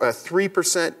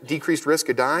 3% decreased risk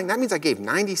of dying, that means I gave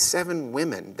 97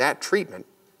 women that treatment.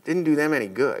 Didn't do them any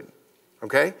good,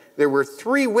 okay? There were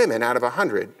 3 women out of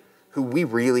 100 who we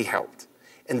really helped.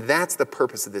 And that's the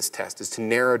purpose of this test, is to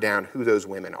narrow down who those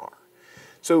women are.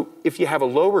 So if you have a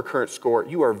low recurrent score,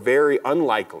 you are very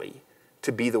unlikely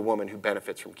to be the woman who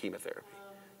benefits from chemotherapy.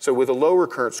 So with a low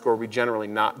recurrent score, we generally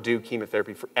not do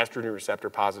chemotherapy for estrogen receptor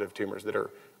positive tumors that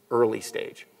are early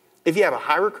stage. If you have a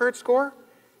high recurrent score,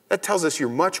 that tells us you're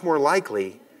much more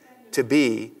likely to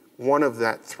be one of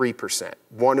that 3%,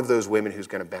 one of those women who's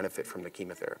going to benefit from the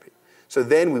chemotherapy. So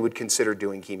then we would consider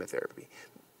doing chemotherapy.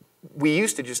 We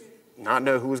used to just not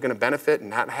know who was going to benefit and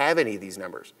not have any of these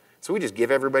numbers. So we just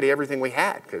give everybody everything we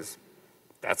had because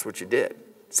that's what you did.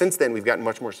 Since then, we've gotten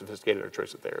much more sophisticated in our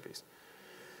choice of therapies.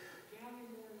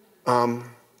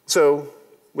 So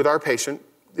with our patient,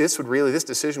 this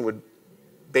decision would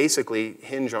basically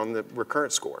hinge on the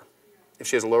recurrent score. If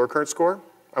she has a low recurrent score,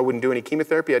 I wouldn't do any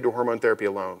chemotherapy, I'd do hormone therapy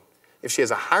alone. If she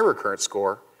has a high recurrent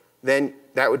score, then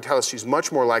that would tell us she's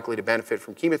much more likely to benefit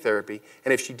from chemotherapy.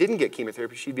 And if she didn't get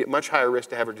chemotherapy, she'd be at much higher risk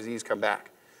to have her disease come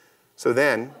back. So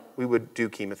then we would do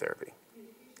chemotherapy.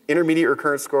 Intermediate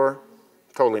recurrent score,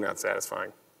 totally not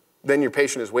satisfying. Then your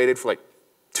patient has waited for like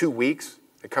 2 weeks.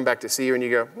 They come back to see you and you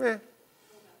go,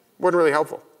 wasn't really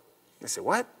helpful. They say,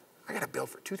 what? I got a bill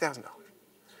for $2,000.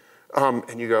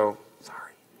 And you go,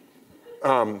 sorry.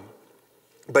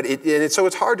 So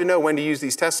it's hard to know when to use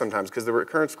these tests sometimes because the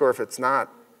recurrent score, if it's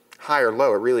not high or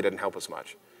low, it really doesn't help us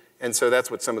much. And so that's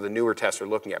what some of the newer tests are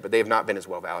looking at, but they have not been as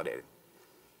well validated.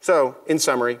 So in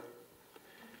summary,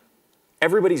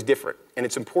 everybody's different, and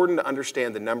it's important to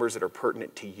understand the numbers that are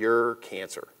pertinent to your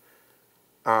cancer.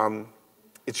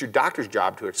 It's your doctor's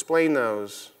job to explain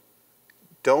those.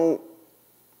 Don't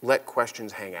let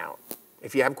questions hang out.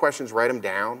 If you have questions, write them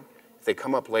down. If they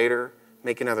come up later,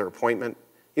 make another appointment.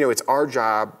 It's our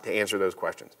job to answer those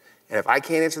questions. And if I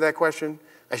can't answer that question,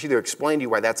 I should either explain to you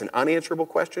why that's an unanswerable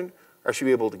question, or I should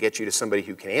be able to get you to somebody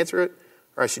who can answer it,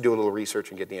 or I should do a little research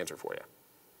and get the answer for you.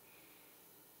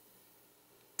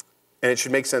 And it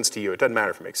should make sense to you. It doesn't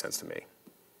matter if it makes sense to me.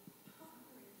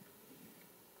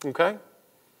 Okay?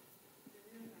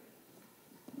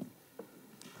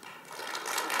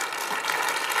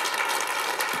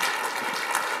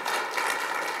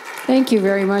 Thank you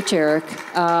very much, Eric.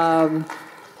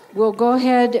 We'll go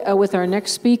ahead with our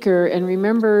next speaker, and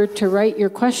remember to write your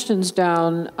questions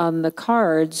down on the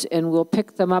cards, and we'll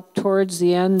pick them up towards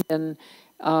the end and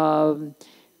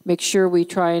make sure we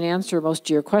try and answer most of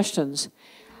your questions.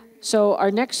 So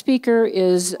our next speaker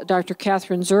is Dr.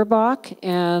 Kathryn Zerbach,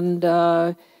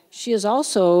 and she has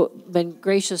also been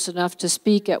gracious enough to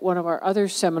speak at one of our other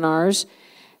seminars.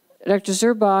 Dr.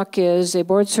 Zerbach is a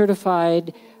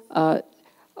board-certified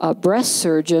breast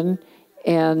surgeon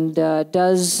and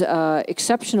does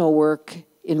exceptional work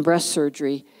in breast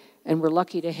surgery, and we're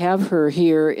lucky to have her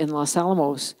here in Los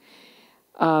Alamos.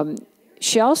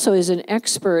 She also is an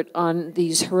expert on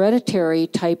these hereditary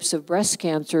types of breast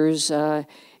cancers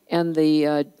and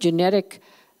the genetic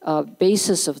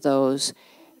basis of those.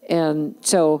 And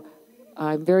so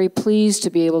I'm very pleased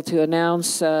to be able to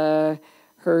announce her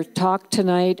talk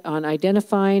tonight on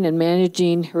identifying and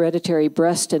managing hereditary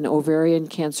breast and ovarian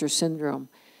cancer syndrome.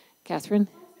 Kathryn?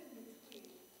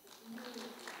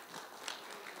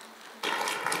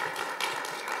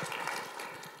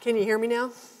 Can you hear me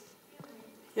now?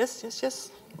 Yes, yes,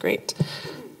 yes. Great.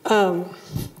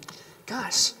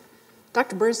 Gosh,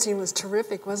 Dr. Berstein was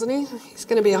terrific, wasn't he? He's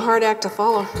going to be a hard act to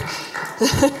follow.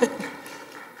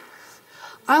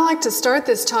 I like to start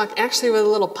this talk actually with a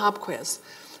little pop quiz.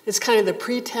 It's kind of the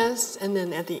pre-test, and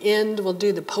then at the end we'll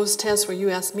do the post-test where you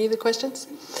ask me the questions.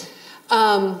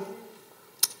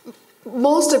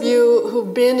 Most of you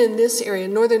who've been in this area,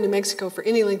 northern New Mexico, for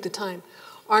any length of time,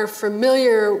 are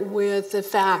familiar with the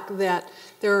fact that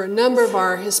there are a number of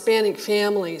our Hispanic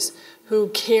families who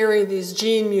carry these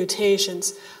gene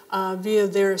mutations via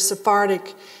their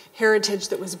Sephardic heritage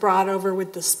that was brought over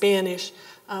with the Spanish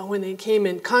when they came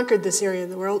and conquered this area of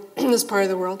the world, this part of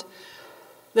the world.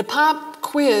 The pop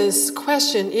quiz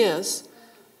question is,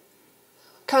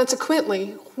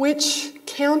 consequently, which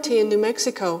county in New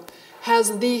Mexico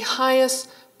has the highest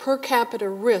per capita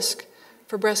risk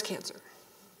for breast cancer?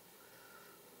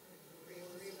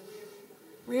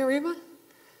 Rio Arriba?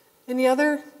 Any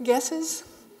other guesses?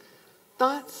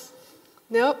 Thoughts?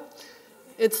 Nope.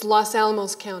 It's Los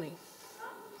Alamos County.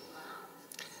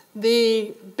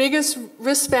 The biggest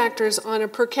risk factors on a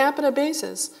per capita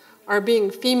basis are being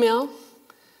female,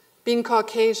 being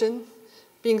Caucasian,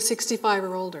 being 65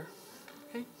 or older.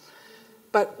 Okay?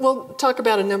 But we'll talk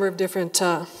about a number of different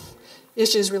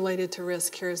issues related to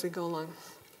risk here as we go along.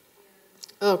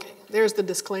 Okay, there's the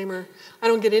disclaimer. I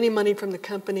don't get any money from the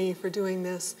company for doing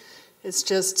this. It's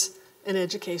just an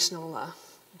educational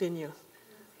venue.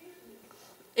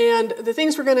 And the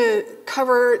things we're going to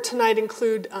cover tonight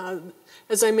include,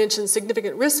 as I mentioned,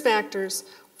 significant risk factors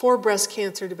for breast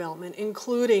cancer development,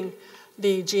 including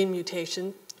the gene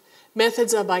mutation,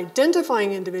 methods of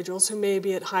identifying individuals who may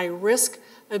be at high risk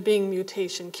of being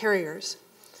mutation carriers,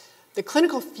 the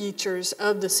clinical features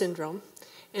of the syndrome,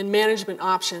 and management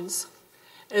options,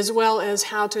 as well as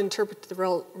how to interpret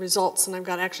the results. And I've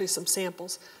got actually some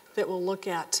samples that we'll look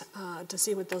at to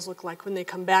see what those look like when they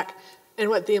come back and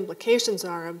what the implications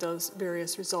are of those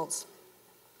various results.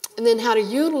 And then how to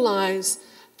utilize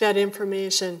that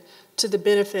information to the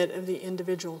benefit of the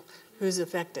individual who's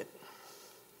affected.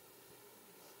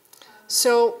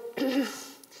 So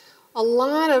a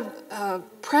lot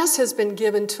of press has been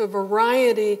given to a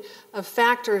variety of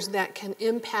factors that can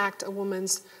impact a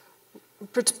woman's,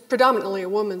 predominantly a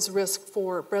woman's risk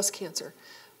for breast cancer.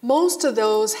 Most of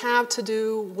those have to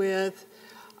do with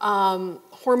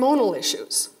hormonal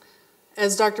issues.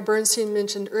 As Dr. Berstein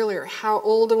mentioned earlier, how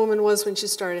old a woman was when she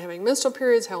started having menstrual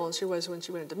periods, how old she was when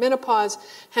she went into menopause,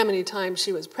 how many times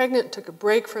she was pregnant, took a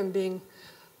break from being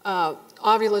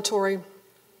ovulatory,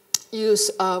 use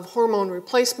of hormone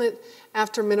replacement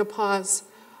after menopause.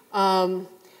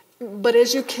 But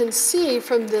as you can see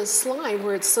from this slide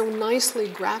where it's so nicely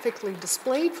graphically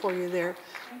displayed for you there,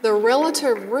 the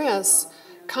relative risk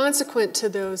consequent to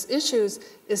those issues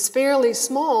is fairly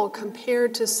small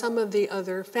compared to some of the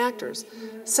other factors,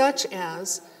 such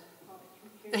as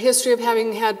a history of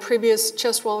having had previous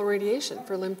chest wall irradiation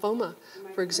for lymphoma,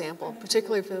 for example,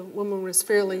 particularly if a woman was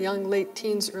fairly young, late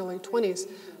teens, early 20s,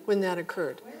 when that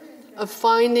occurred. A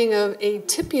finding of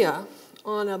atypia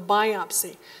on a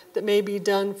biopsy that may be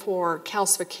done for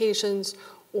calcifications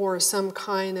or some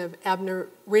kind of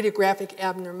radiographic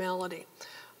abnormality.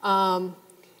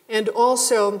 And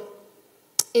also,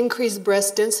 increased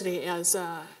breast density, as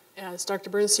Dr.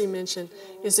 Berstein mentioned,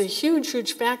 is a huge,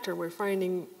 huge factor we're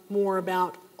finding more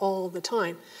about all the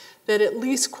time, that at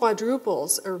least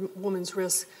quadruples a woman's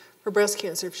risk for breast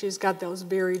cancer if she's got those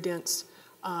very dense,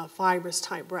 fibrous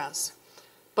type breasts.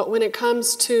 But when it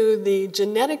comes to the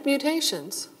genetic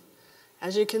mutations,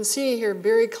 as you can see here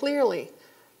very clearly,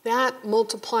 that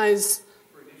multiplies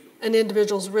an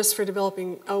individual's risk for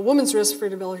developing, a woman's risk for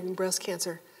developing breast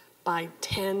cancer by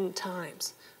 10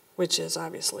 times, which is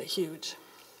obviously huge.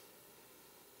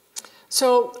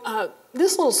 So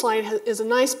this little slide is a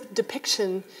nice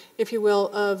depiction, if you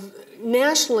will, of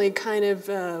nationally kind of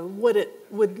what it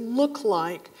would look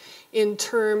like in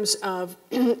terms of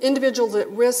individuals at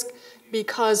risk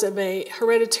because of a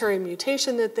hereditary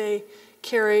mutation that they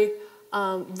carry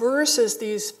versus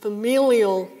these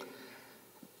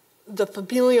the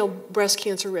familial breast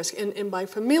cancer risk. And by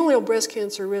familial breast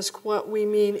cancer risk, what we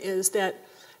mean is that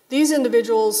these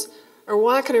individuals are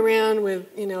walking around with,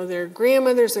 you know, their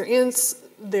grandmothers, their aunts,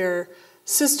 their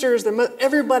sisters,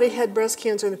 everybody had breast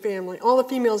cancer in the family. All the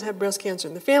females have breast cancer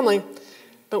in the family,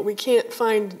 but we can't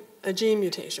find a gene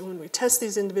mutation. When we test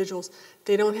these individuals,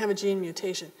 they don't have a gene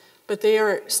mutation, but they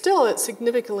are still at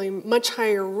significantly much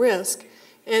higher risk,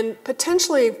 and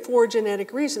potentially for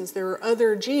genetic reasons. There are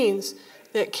other genes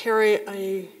that carry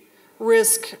a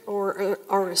risk or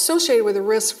are associated with a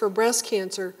risk for breast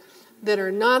cancer that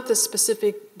are not the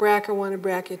specific BRCA1 and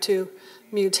BRCA2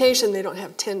 mutation. They don't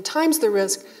have 10 times the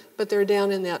risk, but they're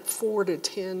down in that 4 to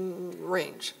 10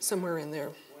 range, somewhere in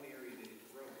there.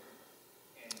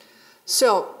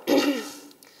 So,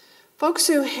 folks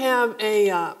who have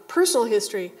a personal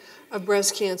history of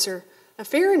breast cancer, a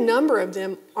fair number of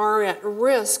them are at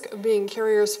risk of being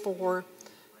carriers for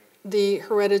the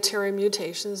hereditary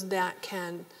mutations that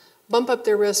can bump up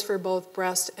their risk for both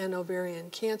breast and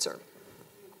ovarian cancer.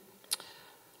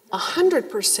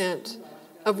 100%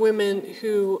 of women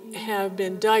who have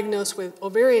been diagnosed with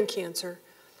ovarian cancer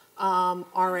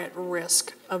are at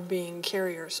risk of being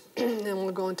carriers. And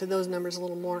we'll go into those numbers a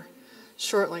little more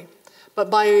shortly. But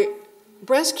by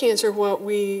breast cancer, what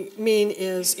we mean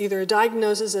is either a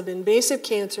diagnosis of invasive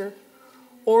cancer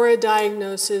or a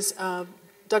diagnosis of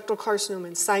ductal carcinoma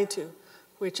in situ,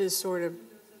 which is sort of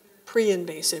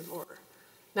pre-invasive or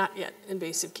not yet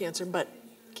invasive cancer, but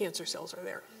cancer cells are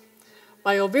there.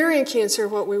 By ovarian cancer,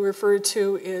 what we refer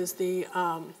to is the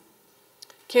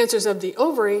cancers of the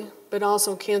ovary, but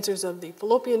also cancers of the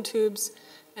fallopian tubes,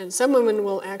 and some women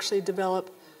will actually develop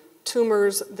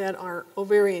tumors that are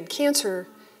ovarian cancer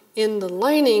in the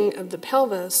lining of the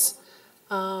pelvis,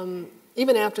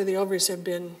 even after the ovaries have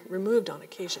been removed on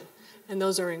occasion, and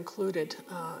those are included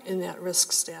in that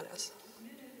risk status.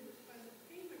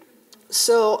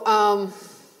 So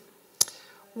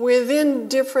within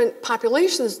different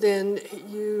populations then,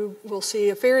 you will see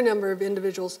a fair number of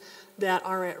individuals that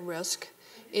are at risk.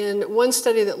 In one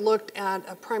study that looked at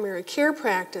a primary care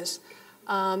practice,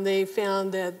 they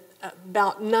found that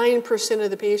about 9% of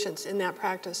the patients in that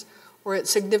practice were at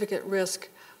significant risk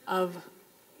of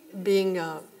being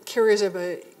carriers of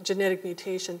a genetic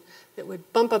mutation that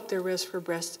would bump up their risk for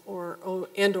breast or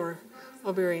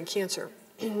ovarian cancer.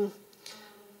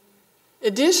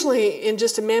 Additionally, in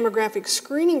just a mammographic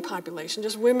screening population,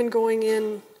 just women going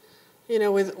in,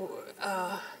 with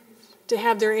to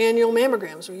have their annual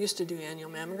mammograms. We used to do annual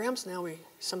mammograms. Now we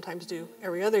sometimes do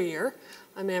every other year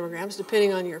on mammograms,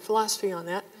 depending on your philosophy on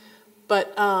that.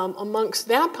 But amongst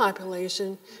that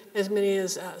population, as many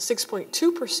as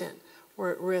 6.2%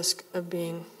 were at risk of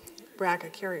being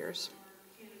BRCA carriers.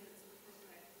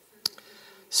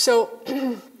 So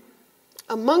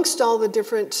amongst all the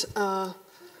different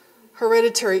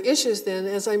hereditary issues then,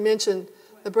 as I mentioned,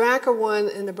 the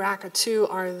BRCA1 and the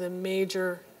BRCA2 are the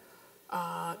major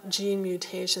gene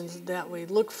mutations that we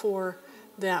look for,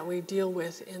 that we deal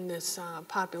with in this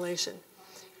population.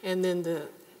 And then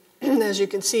as you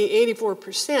can see,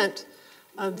 84%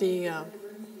 of the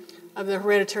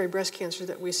hereditary breast cancers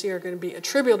that we see are going to be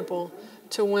attributable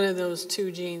to one of those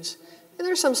two genes. And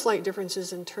there's some slight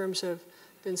differences in terms of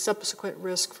the subsequent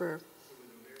risk for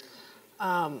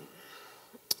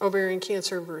ovarian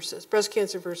cancer versus breast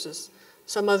cancer versus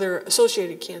some other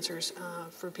associated cancers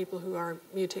for people who are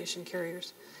mutation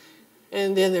carriers.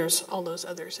 And then there's all those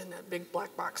others in that big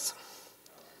black box.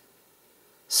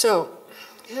 So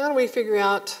how do we figure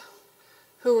out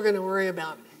who we're going to worry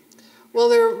about? Well,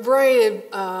 there are a variety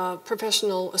of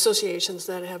professional associations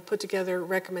that have put together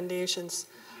recommendations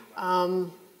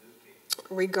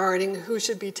regarding who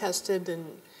should be tested and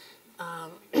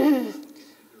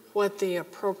what the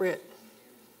appropriate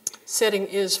setting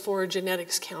is for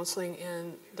genetics counseling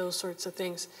and those sorts of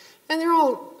things. And they're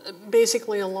all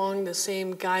basically along the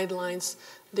same guidelines.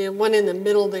 The one in the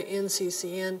middle, the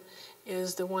NCCN,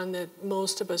 is the one that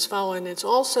most of us follow, and it's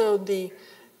also the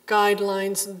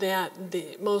guidelines that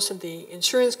most of the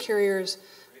insurance carriers,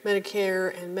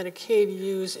 Medicare and Medicaid,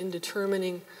 use in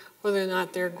determining whether or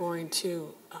not they're going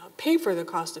to pay for the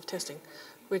cost of testing,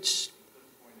 which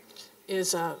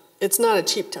is, it's not a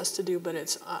cheap test to do, but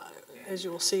it's, as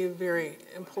you will see, a very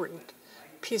important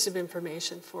piece of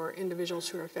information for individuals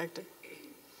who are affected.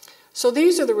 So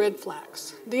these are the red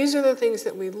flags. These are the things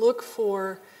that we look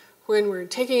for when we're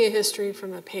taking a history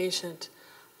from a patient,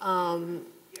 and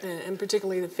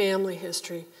particularly the family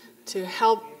history, to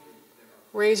help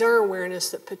raise our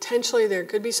awareness that potentially there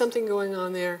could be something going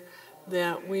on there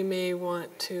that we may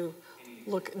want to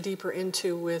look deeper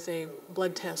into with a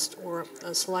blood test or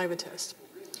a saliva test.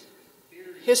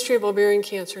 History of ovarian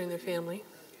cancer in the family,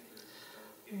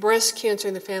 breast cancer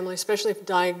in the family, especially if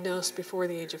diagnosed before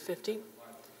the age of 50,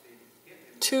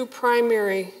 2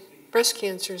 primary breast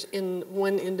cancers in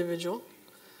one individual.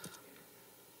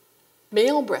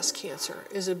 Male breast cancer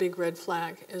is a big red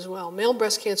flag as well. Male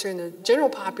breast cancer in the general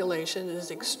population is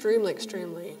extremely,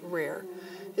 extremely rare.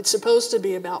 It's supposed to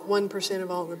be about 1% of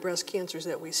all the breast cancers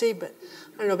that we see, but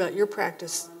I don't know about your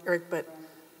practice, Eric, but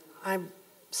I've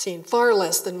seen far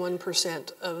less than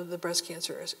 1% of the breast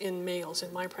cancers in males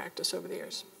in my practice over the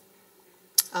years.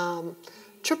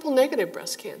 Triple negative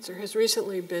breast cancer has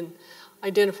recently been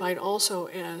identified also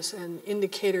as an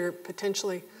indicator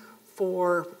potentially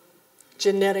for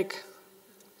genetic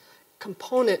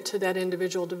component to that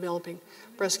individual developing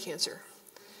breast cancer.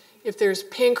 If there's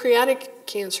pancreatic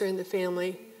cancer in the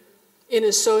family in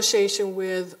association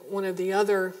with one of the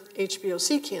other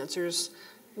HBOC cancers,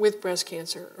 with breast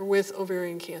cancer or with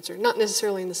ovarian cancer, not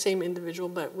necessarily in the same individual,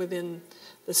 but within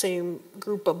the same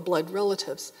group of blood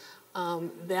relatives,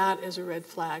 that is a red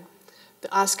flag. The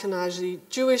Ashkenazi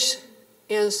Jewish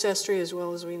ancestry, as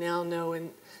well as we now know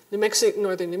in New Mexico,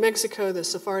 northern New Mexico, the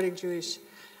Sephardic Jewish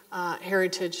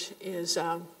heritage is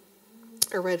a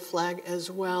red flag, as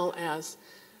well as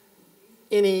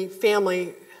any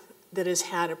family that has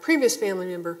had a previous family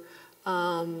member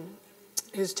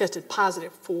who's tested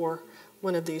positive for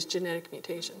one of these genetic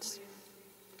mutations.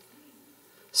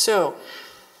 So,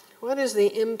 what is the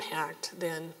impact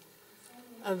then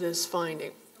of this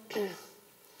finding?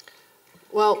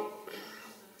 Well,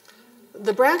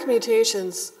 the BRCA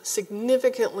mutations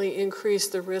significantly increase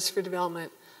the risk for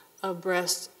development of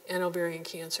breast and ovarian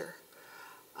cancer.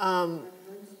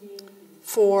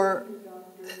 For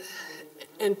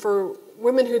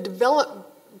women who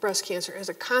develop breast cancer as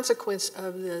a consequence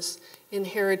of this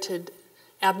inherited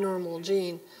abnormal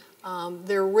gene,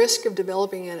 their risk of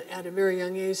developing it at a very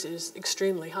young age is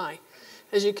extremely high.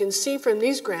 As you can see from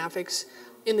these graphics,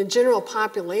 in the general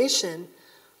population,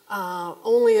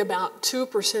 only about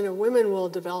 2% of women will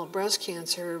develop breast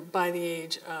cancer by the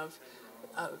age of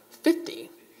 50,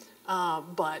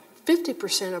 but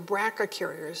 50% of BRCA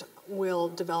carriers will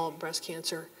develop breast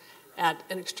cancer at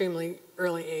an extremely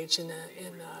early age in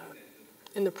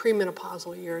the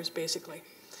premenopausal years, basically.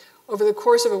 Over the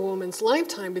course of a woman's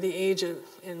lifetime, by the age of,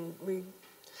 and we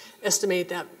estimate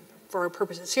that for our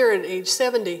purposes here at age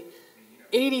 70,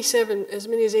 as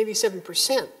many as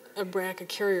 87% of BRCA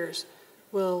carriers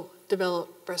will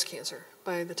develop breast cancer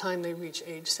by the time they reach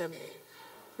age 70,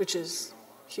 which is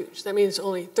huge. That means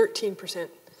only 13%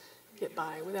 get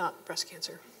by without breast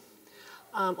cancer.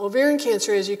 Ovarian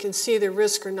cancer, as you can see, the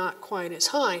risks are not quite as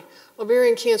high.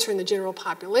 Ovarian cancer in the general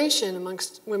population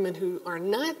amongst women who are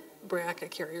not BRCA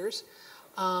carriers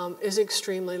is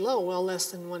extremely low, well less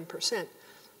than 1%,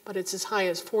 but it's as high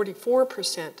as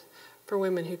 44% for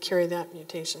women who carry that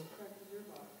mutation.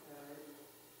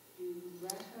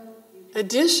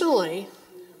 Additionally,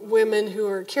 women who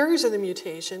are carriers of the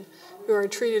mutation who are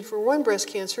treated for one breast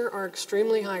cancer are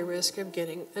extremely high risk of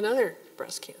getting another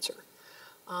breast cancer.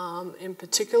 In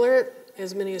particular,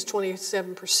 as many as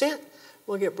 27%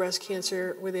 will get breast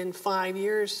cancer within 5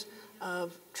 years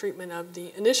of treatment of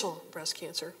the initial breast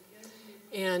cancer.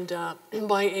 And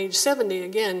by age 70,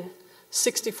 again,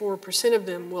 64% of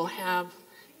them will have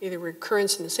either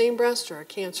recurrence in the same breast or a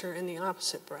cancer in the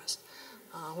opposite breast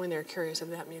when they're carriers of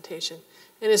that mutation.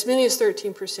 And as many as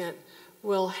 13%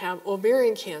 will have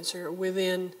ovarian cancer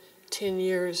within 10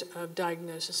 years of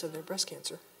diagnosis of their breast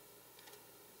cancer.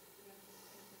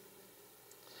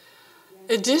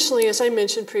 Additionally, as I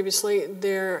mentioned previously,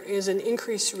 there is an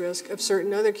increased risk of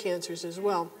certain other cancers as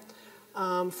well.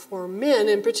 For men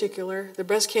in particular, the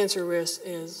breast cancer risk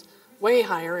is way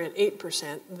higher at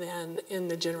 8% than in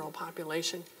the general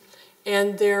population.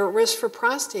 And their risk for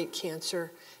prostate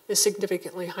cancer is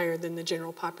significantly higher than the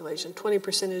general population,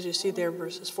 20% as you see there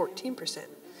versus 14%.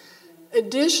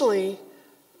 Additionally,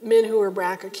 men who are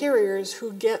BRCA carriers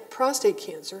who get prostate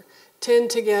cancer tend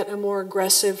to get a more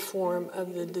aggressive form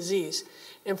of the disease.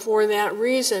 And for that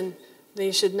reason,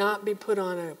 they should not be put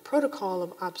on a protocol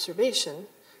of observation,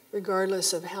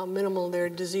 regardless of how minimal their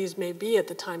disease may be at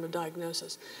the time of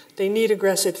diagnosis. They need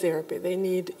aggressive therapy. They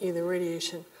need either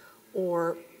radiation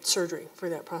or surgery for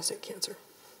that prostate cancer.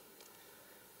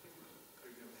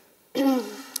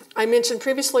 I mentioned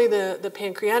previously the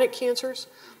pancreatic cancers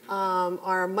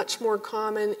are much more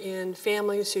common in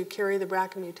families who carry the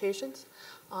BRCA mutations,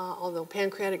 although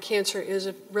pancreatic cancer is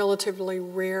a relatively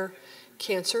rare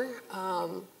cancer,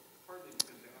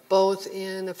 both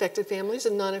in affected families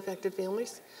and non-affected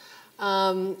families.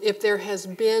 If there has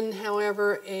been,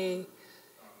 however, a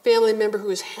family member who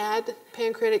has had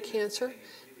pancreatic cancer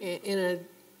in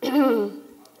a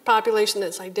population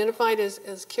that's identified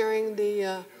as carrying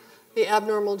the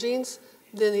abnormal genes,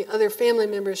 then the other family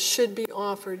members should be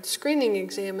offered screening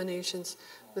examinations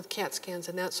with CAT scans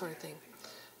and that sort of thing.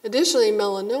 Additionally,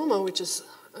 melanoma, which is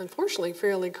unfortunately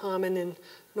fairly common in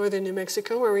northern New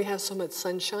Mexico, where we have so much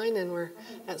sunshine and we're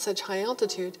at such high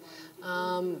altitude,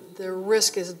 the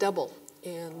risk is double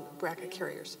in BRCA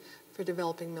carriers for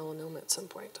developing melanoma at some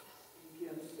point.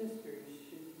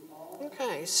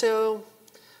 Okay, so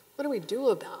what do we do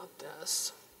about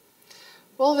this?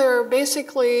 Well, there are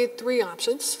basically three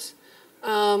options,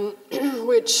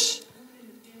 which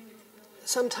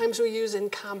sometimes we use in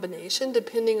combination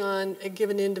depending on a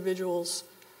given individual's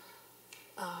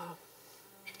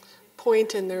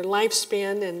point in their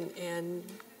lifespan and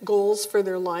goals for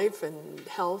their life and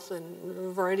health and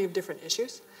a variety of different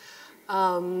issues.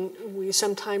 We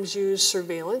sometimes use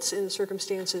surveillance in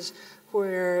circumstances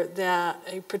where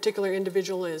a particular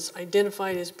individual is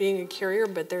identified as being a carrier,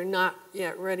 but they're not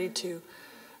yet ready to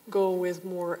go with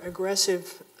more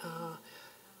aggressive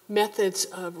methods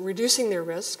of reducing their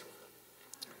risk.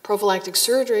 Prophylactic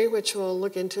surgery, which we'll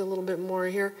look into a little bit more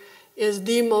here, is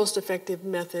the most effective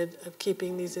method of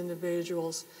keeping these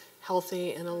individuals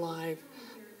healthy and alive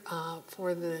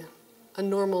for a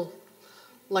normal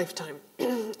lifetime.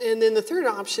 And then the third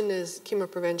option is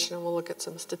chemoprevention, and we'll look at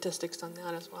some statistics on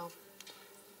that as well.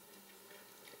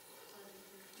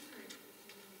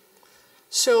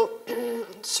 So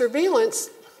surveillance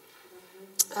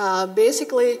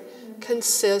basically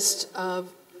consists of,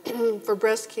 for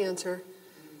breast cancer,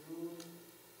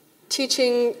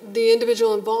 teaching the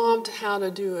individual involved how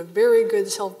to do a very good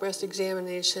self-breast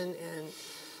examination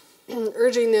and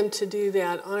urging them to do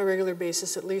that on a regular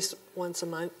basis, at least once a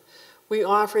month. We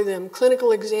offer them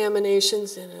clinical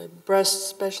examinations in a breast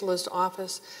specialist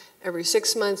office every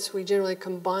 6 months. We generally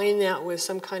combine that with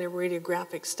some kind of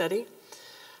radiographic study.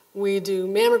 We do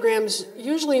mammograms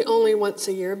usually only once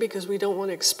a year because we don't want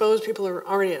to expose people who are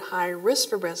already at high risk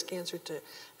for breast cancer to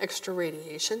extra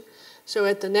radiation. So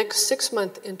at the next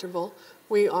 6-month interval,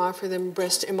 we offer them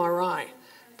breast MRI.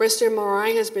 Breast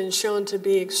MRI has been shown to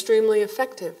be extremely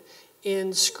effective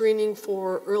in screening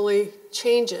for early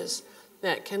changes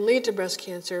that can lead to breast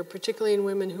cancer, particularly in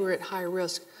women who are at high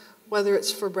risk, whether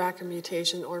it's for BRCA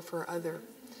mutation or for other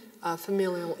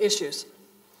familial issues.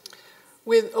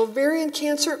 With ovarian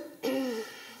cancer,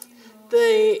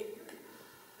 the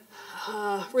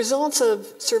results of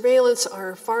surveillance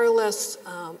are far less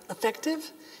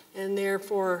effective and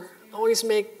therefore always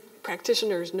make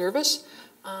practitioners nervous.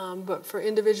 But for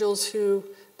individuals who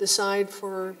decide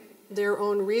for their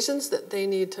own reasons that they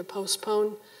need to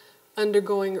postpone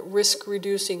undergoing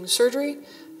risk-reducing surgery,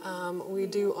 we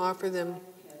do offer them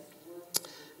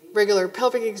regular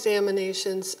pelvic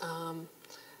examinations,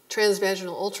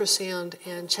 transvaginal ultrasound,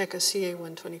 and check a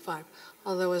CA-125.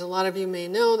 Although, as a lot of you may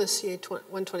know, the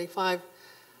CA-125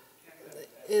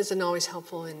 isn't always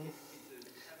helpful, and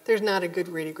there's not a good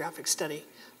radiographic study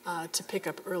to pick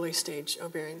up early-stage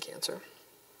ovarian cancer.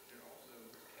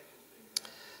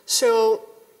 So,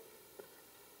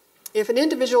 if an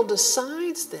individual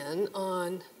decides then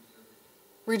on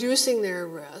reducing their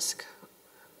risk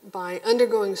by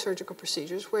undergoing surgical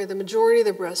procedures where the majority of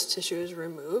the breast tissue is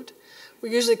removed,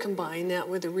 we usually combine that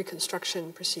with a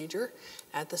reconstruction procedure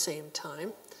at the same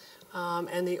time,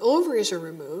 and the ovaries are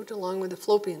removed along with the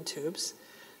fallopian tubes,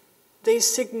 they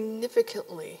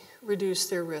significantly reduce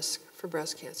their risk for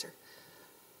breast cancer.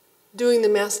 Doing the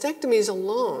mastectomies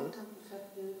alone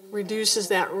reduces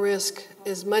that risk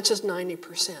as much as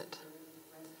 90%.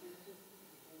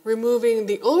 Removing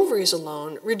the ovaries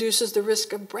alone reduces the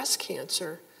risk of breast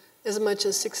cancer as much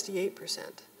as 68%.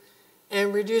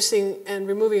 And removing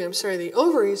the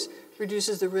ovaries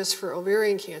reduces the risk for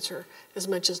ovarian cancer as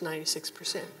much as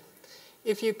 96%.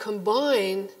 If you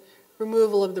combine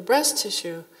removal of the breast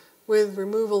tissue with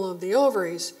removal of the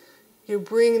ovaries, you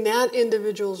bring that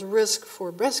individual's risk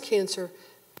for breast cancer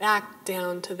back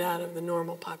down to that of the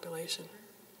normal population.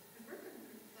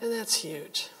 And that's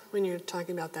huge when you're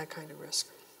talking about that kind of risk.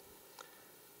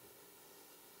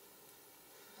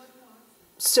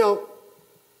 So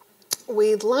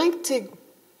we'd like to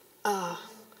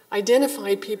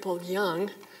identify people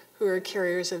young who are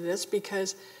carriers of this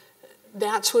because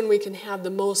that's when we can have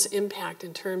the most impact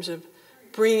in terms of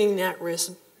bringing that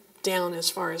risk down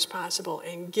as far as possible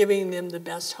and giving them the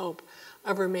best hope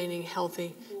of remaining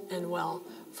healthy and well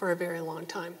for a very long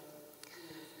time.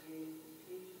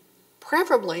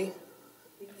 Preferably,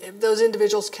 if those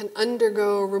individuals can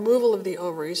undergo removal of the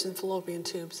ovaries and fallopian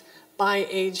tubes by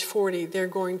age 40, they're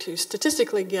going to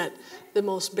statistically get the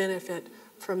most benefit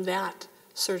from that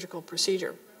surgical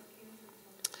procedure.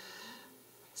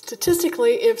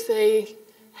 Statistically, if they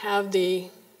have the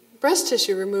breast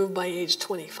tissue removed by age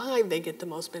 25, they get the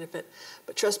most benefit.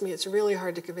 But trust me, it's really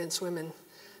hard to convince women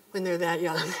when they're that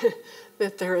young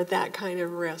that they're at that kind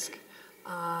of risk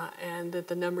and that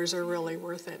the numbers are really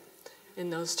worth it in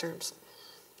those terms.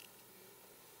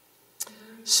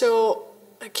 So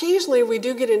occasionally we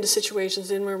do get into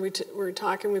situations in where we're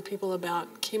talking with people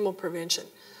about chemoprevention,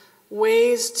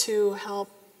 ways to help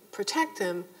protect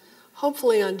them,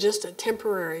 hopefully on just a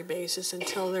temporary basis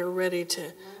until they're ready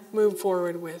to move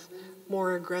forward with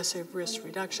more aggressive risk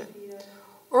reduction.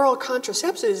 Oral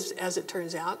contraceptives, as it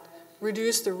turns out,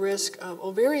 reduce the risk of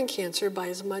ovarian cancer by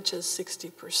as much as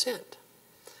 60%.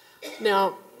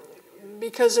 Now,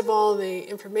 because of all the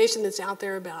information that's out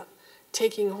there about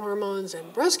taking hormones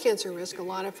and breast cancer risk, a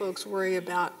lot of folks worry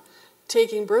about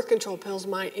taking birth control pills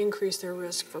might increase their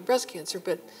risk for breast cancer,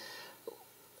 but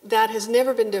that has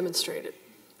never been demonstrated.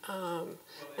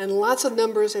 And lots of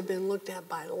numbers have been looked at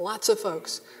by lots of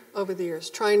folks over the years,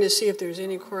 trying to see if there's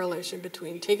any correlation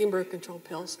between taking birth control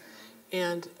pills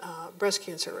and breast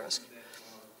cancer risk.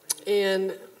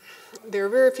 And there are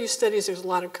very few studies. There's a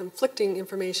lot of conflicting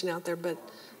information out there, but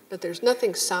there's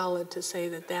nothing solid to say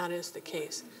that that is the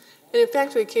case. And in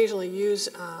fact, we occasionally use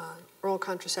oral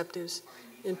contraceptives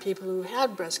in people who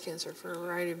had breast cancer for a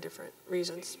variety of different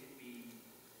reasons.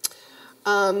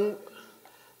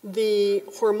 The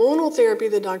hormonal therapy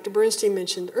that Dr. Berstein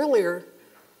mentioned earlier,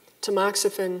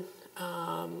 tamoxifen,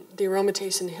 the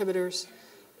aromatase inhibitors,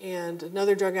 and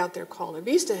another drug out there called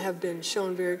Avista have been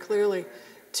shown very clearly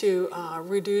to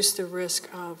reduce the risk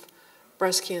of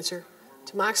breast cancer.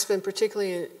 Tamoxifen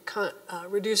particularly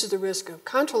reduces the risk of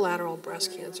contralateral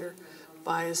breast cancer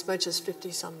by as much as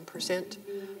 50-some%.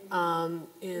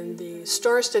 In the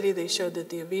STAR study, they showed that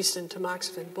the Avista and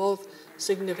tamoxifen both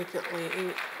significantly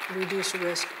reduce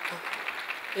risk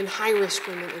in high-risk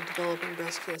women of developing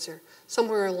breast cancer,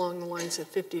 somewhere along the lines of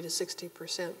 50 to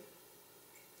 60%.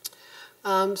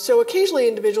 So occasionally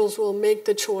individuals will make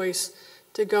the choice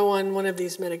to go on one of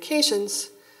these medications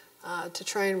to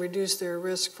try and reduce their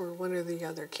risk for one or the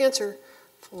other cancer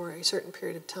for a certain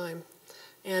period of time.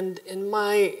 And in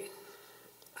my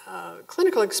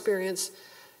clinical experience,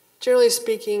 generally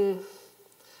speaking,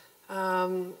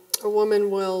 a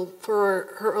woman will,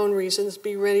 for her own reasons,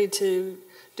 be ready to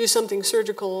do something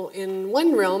surgical in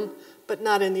one realm, but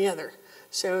not in the other.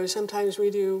 So sometimes we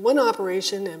do one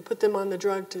operation and put them on the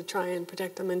drug to try and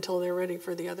protect them until they're ready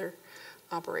for the other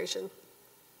operation.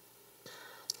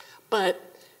 But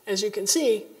as you can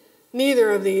see,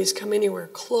 neither of these come anywhere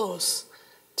close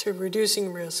to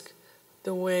reducing risk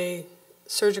the way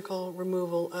surgical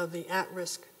removal of the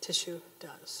at-risk tissue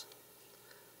does.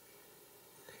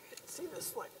 I can't see this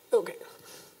slide. Okay.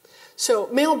 So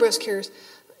male breast cancers,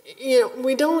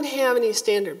 we don't have any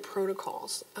standard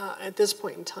protocols at this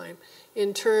point in time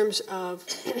in terms of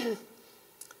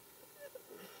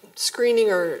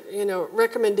screening or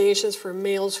recommendations for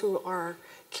males who are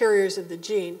carriers of the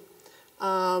gene.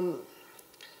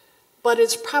 But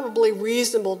it's probably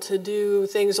reasonable to do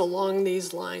things along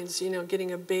these lines,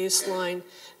 getting a baseline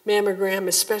mammogram,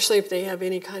 especially if they have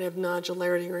any kind of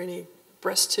nodularity or any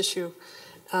breast tissue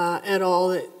at all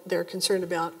that they're concerned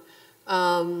about.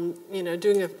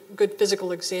 Doing a good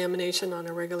physical examination on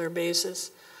a regular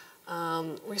basis.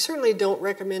 We certainly don't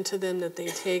recommend to them that they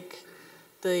take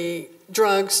the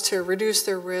drugs to reduce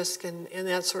their risk and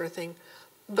that sort of thing.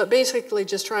 But basically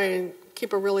just try and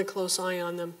keep a really close eye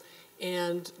on them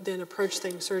and then approach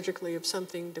things surgically if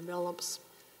something develops.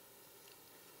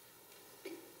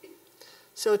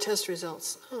 So test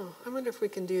results. Oh, I wonder if we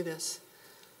can do this.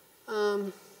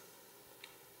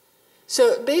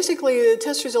 So basically the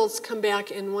test results come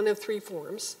back in one of three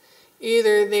forms.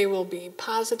 Either they will be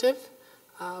positive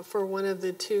for one of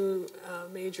the two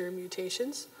major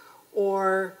mutations,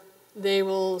 or they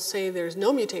will say there's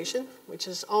no mutation, which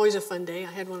is always a fun day.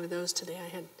 I had one of those today. I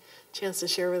had a chance to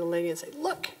share with a lady and say,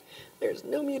 look, there's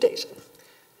no mutation.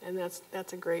 And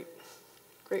that's a great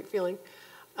feeling.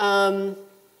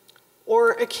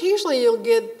 Or occasionally you'll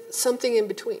get something in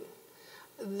between.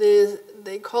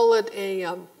 They call it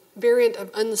a variant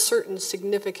of uncertain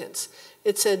significance.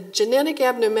 It's a genetic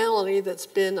abnormality that's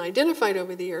been identified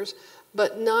over the years,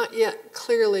 but not yet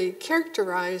clearly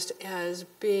characterized as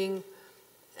being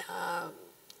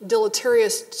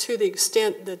deleterious to the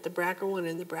extent that the BRCA1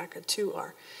 and the BRCA2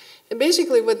 are. And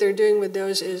basically what they're doing with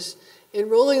those is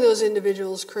enrolling those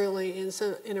individuals currently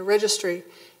in a registry,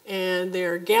 and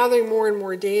they're gathering more and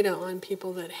more data on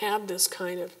people that have this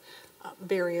kind of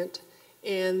variant,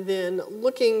 and then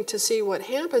looking to see what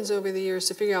happens over the years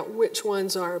to figure out which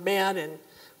ones are bad and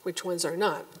which ones are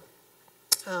not.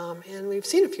 And we've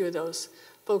seen a few of those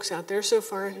folks out there. So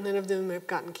far, none of them have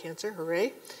gotten cancer,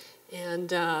 hooray.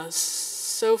 And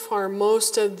so far,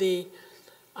 most of the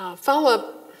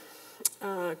follow-up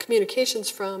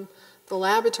communications from the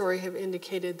laboratory have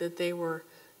indicated that they were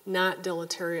not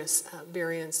deleterious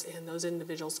variants, and those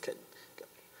individuals could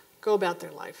go about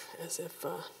their life as if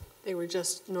they were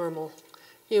just normal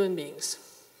human beings.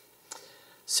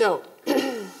 So,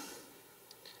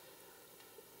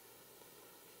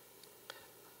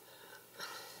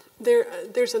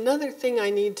 there's another thing I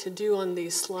need to do on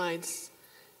these slides,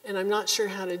 and I'm not sure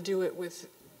how to do it with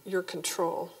your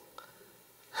control.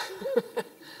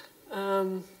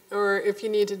 Or if you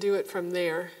need to do it from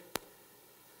there.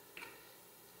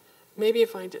 Maybe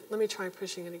if I did, let me try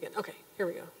pushing it again. Okay, here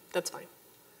we go, that's fine.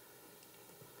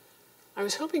 I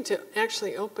was hoping to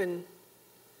actually open,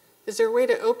 is there a way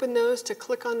to open those, to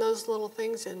click on those little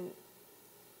things and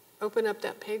open up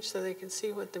that page so they can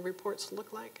see what the reports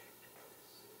look like?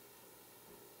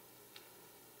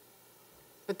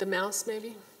 With the mouse,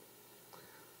 maybe?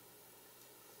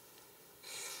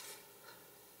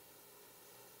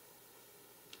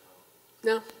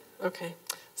 No? Okay.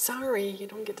 Sorry, you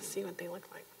don't get to see what they look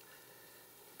like.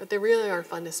 But they really are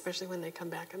fun, especially when they come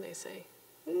back and they say,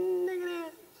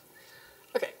 negative.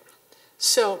 Okay,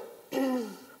 so the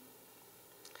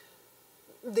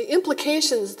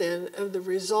implications then of the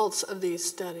results of these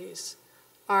studies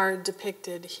are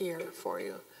depicted here for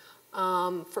you.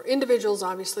 For individuals,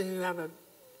 obviously, who have a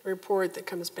report that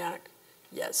comes back,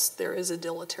 yes, there is a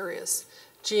deleterious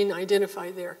gene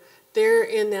identified there. They're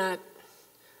in that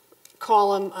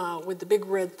column with the big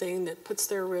red thing that puts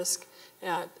their risk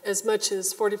at as much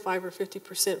as 45 or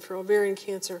 50% for ovarian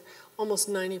cancer, almost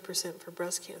 90% for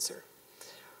breast cancer.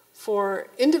 For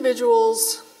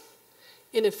individuals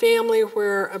in a family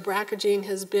where a BRCA gene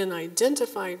has been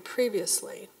identified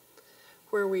previously,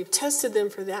 where we've tested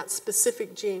them for that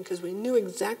specific gene because we knew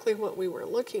exactly what we were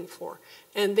looking for,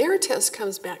 and their test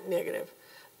comes back negative,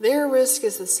 their risk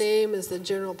is the same as the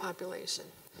general population,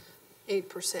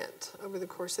 8% over the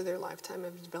course of their lifetime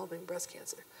of developing breast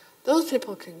cancer. Those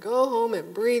people can go home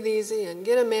and breathe easy and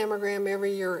get a mammogram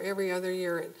every year or every other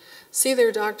year and see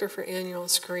their doctor for annual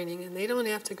screening, and they don't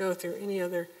have to go through any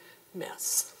other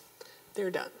mess. They're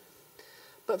done.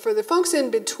 But for the folks in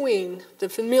between, the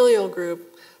familial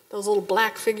group, those little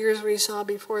black figures we saw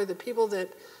before, the people that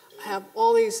have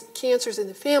all these cancers in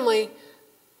the family,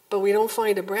 but we don't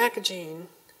find a BRCA gene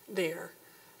there,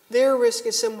 their risk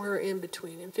is somewhere in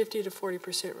between, in 50 to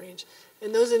 40% range.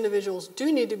 And those individuals do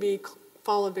need to be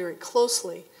followed very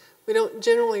closely. We don't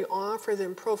generally offer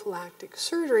them prophylactic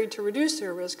surgery to reduce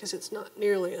their risk because it's not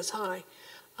nearly as high,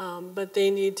 but they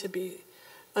need to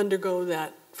undergo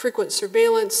that frequent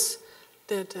surveillance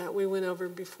that we went over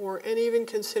before, and even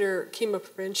consider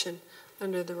chemoprevention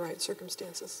under the right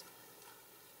circumstances.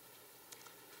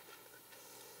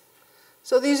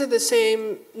 So these are the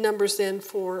same numbers then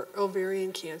for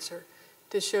ovarian cancer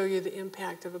to show you the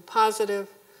impact of a positive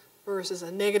versus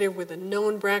a negative with a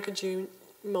known BRCA gene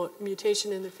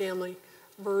mutation in the family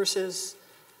versus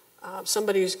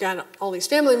somebody who's got all these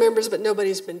family members but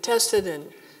nobody's been tested,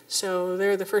 and so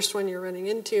they're the first one you're running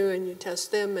into, and you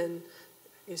test them and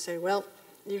you say, well,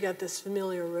 you got this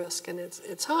familial risk and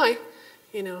it's high,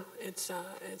 you know, it's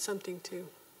something to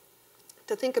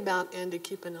think about and to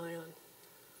keep an eye on.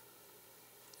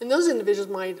 And those individuals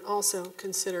might also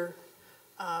consider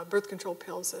birth control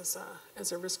pills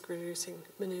as a risk-reducing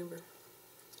maneuver.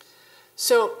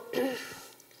 So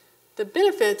the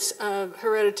benefits of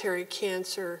hereditary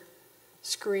cancer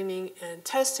screening and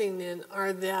testing then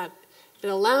are that it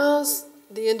allows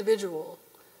the individual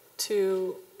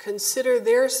to consider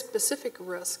their specific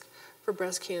risk for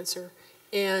breast cancer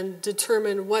and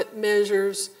determine what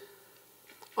measures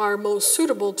are most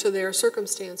suitable to their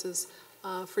circumstances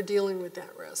for dealing with that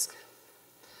risk.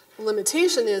 The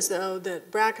limitation is, though,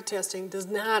 that BRCA testing does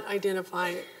not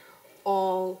identify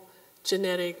all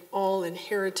genetic, all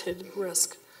inherited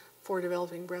risk for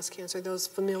developing breast cancer, those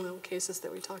familial cases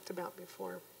that we talked about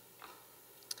before.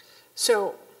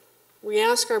 So we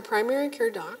ask our primary care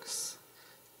docs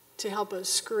to help us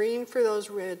screen for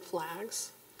those red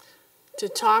flags, to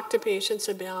talk to patients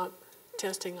about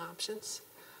testing options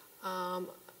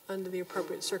under the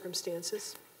appropriate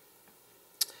circumstances.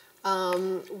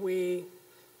 We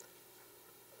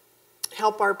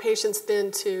help our patients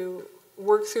then to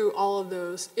work through all of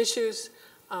those issues,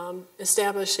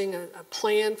 establishing a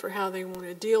plan for how they want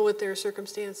to deal with their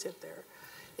circumstance, if they're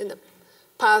in the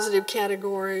positive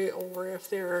category or if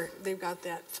they've got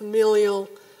that familial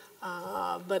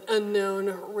but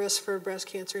unknown risk for breast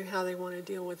cancer and how they want to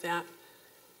deal with that.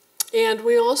 And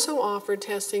we also offer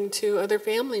testing to other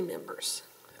family members.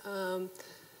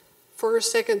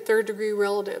 First, second, third degree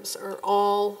relatives are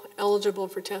all eligible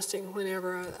for testing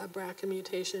whenever a BRCA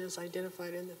mutation is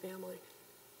identified in the family.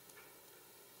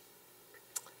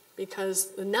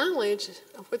 Because the knowledge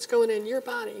of what's going in your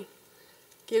body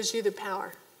gives you the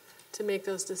power to make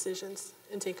those decisions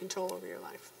and take control over your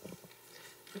life.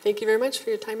 And thank you very much for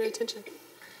your time and attention.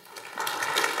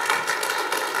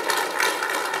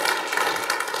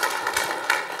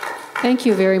 Thank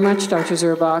you very much, Dr.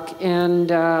 Zerbach. And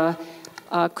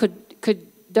could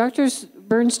Drs.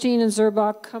 Berstein and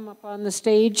Zerbach come up on the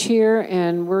stage here,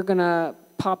 and we're going to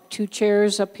pop 2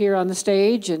 chairs up here on the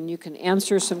stage, and you can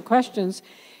answer some questions.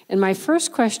 And my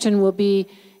first question will be,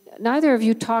 neither of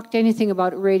you talked anything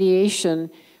about radiation.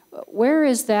 Where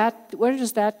does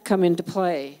that come into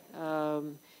play?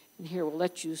 And here, we'll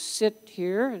let you sit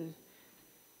here and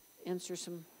answer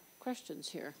some questions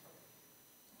here.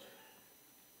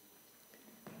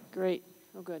 Great.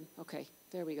 Oh, good. Okay,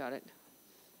 there we got it.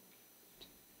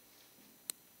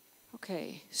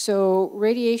 Okay, so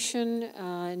radiation,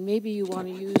 and maybe you want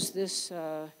to use this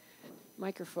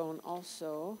microphone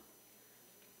also.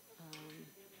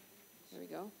 There we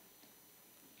go.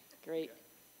 Great.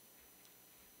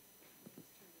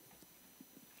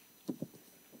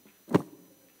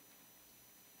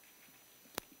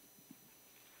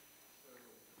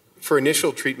 For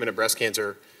initial treatment of breast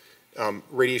cancer,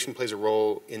 radiation plays a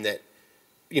role in that,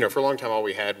 for a long time all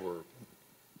we had were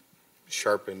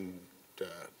sharpened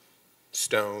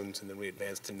stones, and then we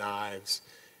advanced to knives,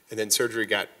 and then surgery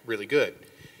got really good.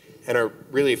 And our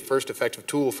really first effective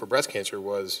tool for breast cancer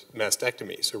was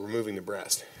mastectomy, so removing the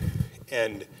breast.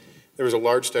 And there was a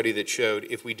large study that showed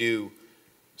if we do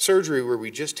surgery where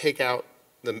we just take out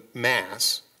the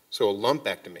mass, so a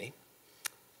lumpectomy,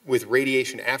 with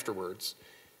radiation afterwards,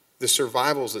 the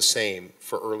survival is the same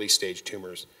for early stage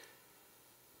tumors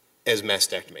as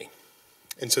mastectomy.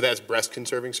 And so that's breast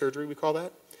conserving surgery, we call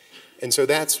that. And so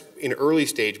that's, in early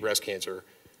stage breast cancer,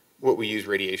 what we use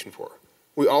radiation for.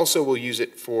 We also will use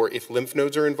it for, if lymph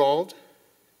nodes are involved,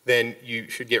 then you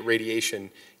should get radiation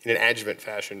in an adjuvant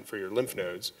fashion for your lymph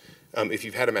nodes if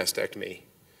you've had a mastectomy.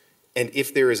 And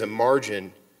if there is a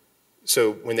margin,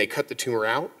 so when they cut the tumor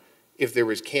out, if there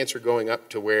was cancer going up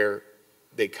to where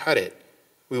they cut it,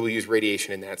 we will use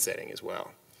radiation in that setting as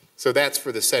well. So that's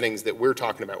for the settings that we're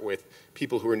talking about with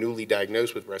people who are newly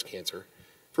diagnosed with breast cancer.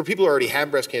 For people who already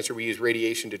have breast cancer, we use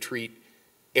radiation to treat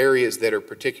areas that are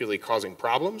particularly causing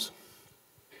problems.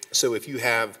 So if you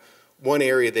have one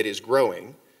area that is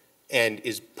growing and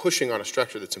is pushing on a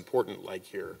structure that's important,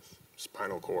 like your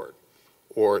spinal cord,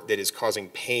 or that is causing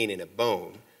pain in a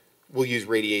bone, we'll use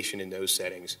radiation in those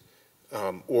settings.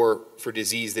 Or for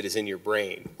disease that is in your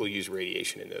brain, we'll use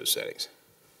radiation in those settings.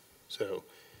 So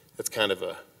that's kind of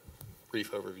a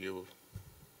brief overview of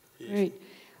radiation. Great.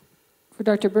 For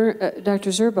Dr.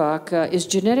 Zerbach, is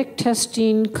genetic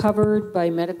testing covered by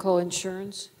medical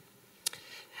insurance?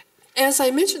 As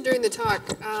I mentioned during the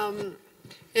talk,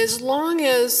 as long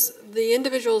as the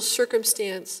individual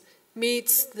circumstance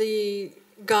meets the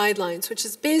guidelines, which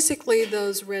is basically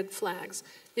those red flags.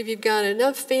 If you've got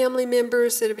enough family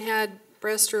members that have had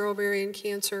breast or ovarian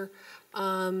cancer,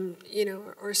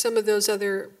 or some of those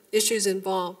other issues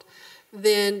involved,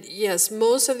 then yes,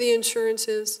 most of the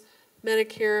insurances,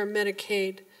 Medicare,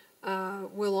 Medicaid,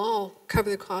 will all cover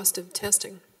the cost of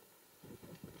testing.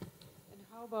 And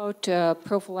how about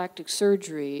prophylactic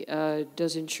surgery?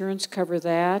 Does insurance cover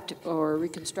that, or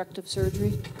reconstructive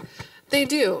surgery? They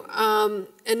do,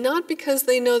 and not because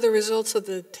they know the results of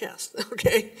the test,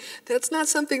 okay? That's not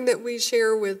something that we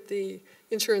share with the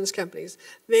insurance companies.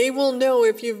 They will know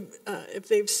if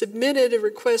they've submitted a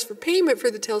request for payment for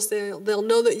the test, they'll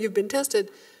know that you've been tested,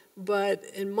 but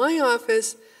in my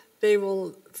office,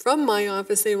 from my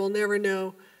office, they will never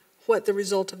know what the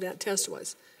result of that test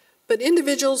was. But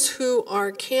individuals who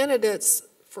are candidates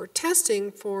for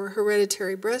testing for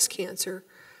hereditary breast cancer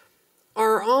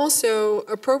are also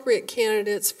appropriate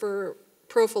candidates for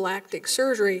prophylactic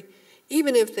surgery,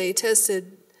 even if they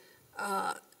tested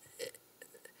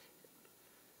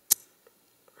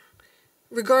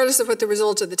regardless of what the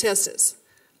result of the test is.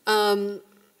 In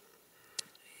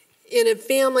a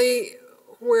family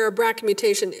where a BRCA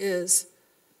mutation is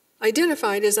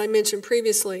identified, as I mentioned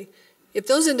previously, if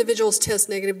those individuals test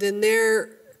negative, then they're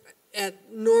at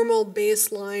normal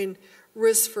baseline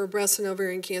risk for breast and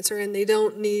ovarian cancer, and they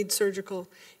don't need surgical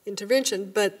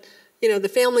intervention. But the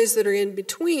families that are in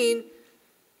between,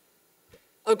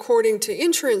 according to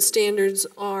insurance standards,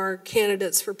 are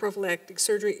candidates for prophylactic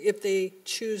surgery if they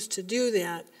choose to do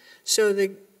that. So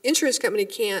the insurance company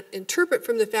can't interpret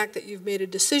from the fact that you've made a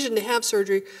decision to have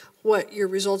surgery what your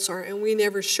results are, and we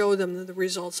never show them the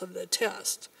results of the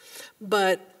test.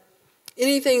 But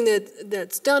anything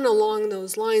that's done along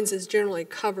those lines is generally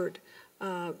covered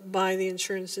by the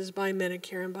insurances, by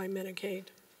Medicare and by Medicaid.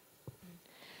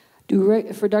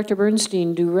 For Dr.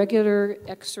 Berstein, do regular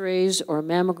x-rays or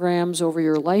mammograms over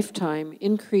your lifetime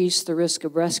increase the risk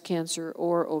of breast cancer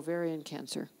or ovarian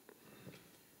cancer?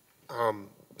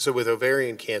 So with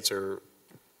ovarian cancer,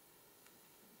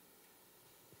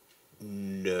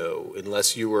 no,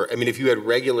 unless you were, if you had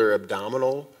regular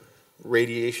abdominal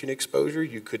radiation exposure,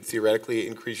 you could theoretically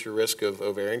increase your risk of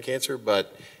ovarian cancer,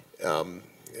 but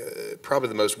probably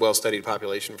the most well-studied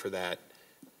population for that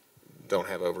don't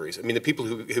have ovaries. The people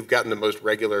who've gotten the most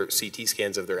regular CT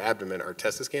scans of their abdomen are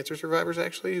testis cancer survivors,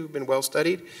 actually, who've been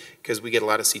well-studied, because we get a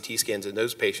lot of CT scans in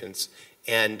those patients,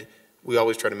 and we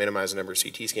always try to minimize the number of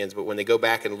CT scans, but when they go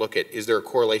back and look at, is there a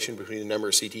correlation between the number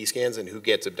of CT scans and who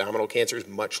gets abdominal cancers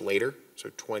much later, so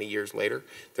 20 years later,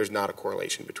 there's not a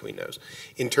correlation between those.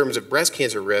 In terms of breast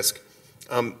cancer risk,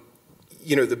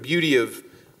 the beauty of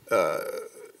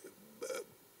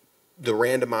the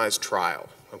randomized trial,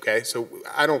 okay? So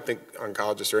I don't think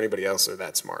oncologists or anybody else are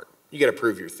that smart. You got to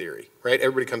prove your theory, right?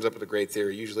 Everybody comes up with a great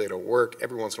theory. Usually it'll work.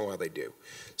 Every once in a while they do.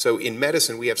 So in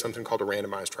medicine, we have something called a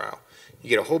randomized trial. You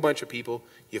get a whole bunch of people,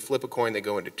 you flip a coin, they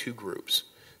go into 2 groups.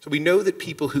 So we know that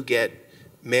people who get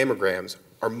mammograms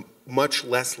are much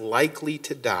less likely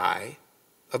to die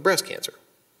of breast cancer.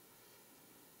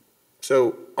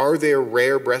 So are there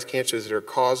rare breast cancers that are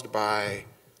caused by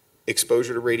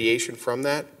exposure to radiation from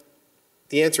that?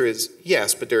 The answer is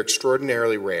yes, but they're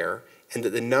extraordinarily rare, and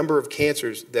that the number of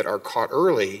cancers that are caught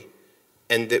early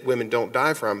and that women don't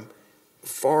die from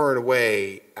far and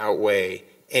away outweigh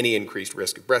any increased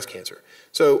risk of breast cancer.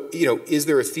 So, is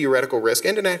there a theoretical risk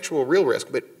and an actual real risk,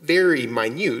 but very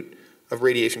minute, of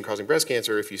radiation causing breast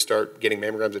cancer if you start getting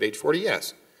mammograms at age 40?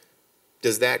 Yes.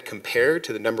 Does that compare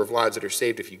to the number of lives that are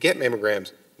saved if you get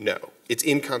mammograms? No. It's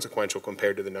inconsequential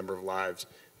compared to the number of lives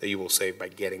that you will save by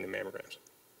getting the mammograms.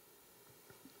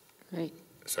 Great.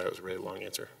 So that was a really long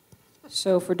answer.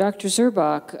 So for Dr.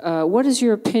 Zerbach, what is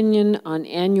your opinion on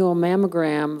annual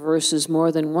mammogram versus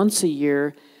more than once a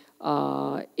year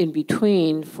in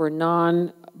between for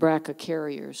non-BRCA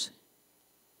carriers?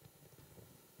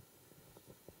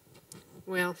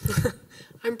 Well,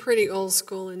 I'm pretty old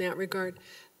school in that regard.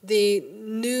 The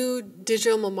new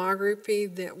digital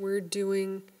mammography that we're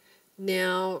doing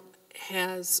now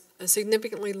has a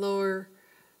significantly lower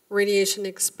radiation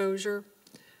exposure.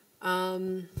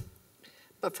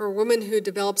 But for a woman who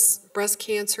develops breast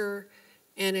cancer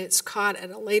and it's caught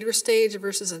at a later stage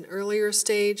versus an earlier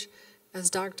stage, as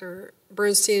Dr.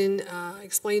 Berstein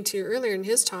explained to you earlier in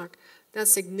his talk, that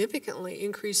significantly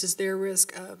increases their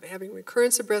risk of having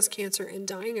recurrence of breast cancer and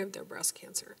dying of their breast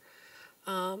cancer.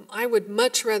 I would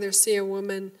much rather see a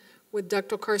woman with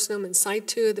ductal carcinoma in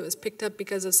situ that was picked up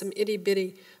because of some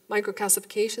itty-bitty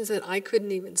microcalcifications that I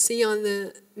couldn't even see on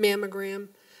the mammogram,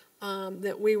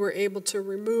 that we were able to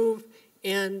remove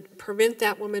and prevent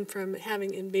that woman from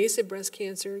having invasive breast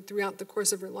cancer throughout the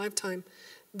course of her lifetime,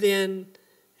 than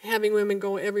having women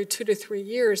go every 2 to 3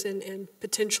 years and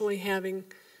potentially having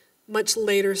much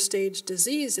later stage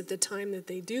disease at the time that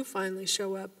they do finally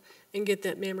show up and get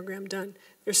that mammogram done.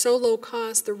 They're so low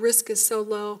cost, the risk is so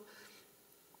low.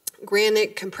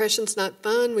 Granted, compression's not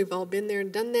fun. We've all been there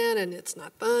and done that, and it's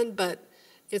not fun, but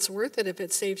it's worth it if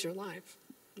it saves your life,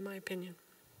 in my opinion.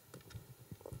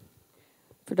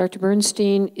 For Dr.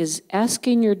 Berstein, is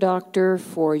asking your doctor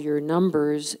for your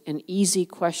numbers an easy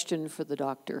question for the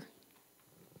doctor?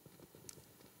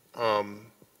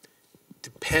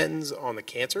 Depends on the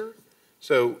cancer.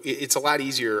 So it's a lot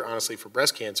easier, honestly, for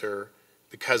breast cancer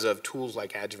because of tools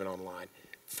like Adjuvant Online.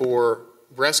 For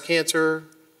breast cancer,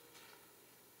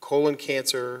 colon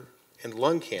cancer, and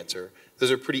lung cancer,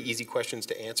 those are pretty easy questions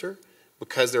to answer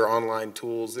because they're online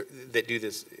tools that do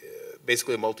this,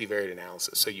 basically a multivariate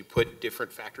analysis. So you put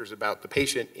different factors about the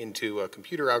patient into a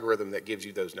computer algorithm that gives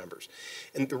you those numbers.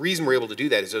 And the reason we're able to do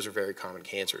that is those are very common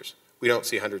cancers. We don't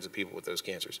see hundreds of people with those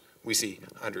cancers. We see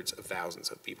hundreds of thousands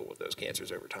of people with those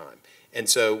cancers over time. And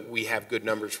so we have good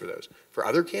numbers for those. For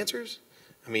other cancers,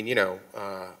 I mean,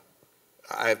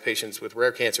 I have patients with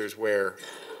rare cancers where,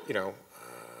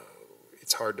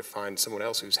 it's hard to find someone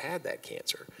else who's had that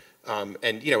cancer.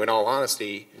 And, in all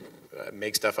honesty,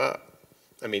 make stuff up.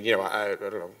 I mean, I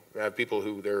don't know, I have people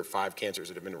who there are 5 cancers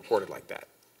that have been reported like that.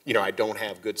 I don't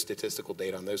have good statistical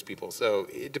data on those people. So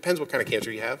it depends what kind of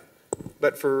cancer you have.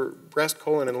 But for breast,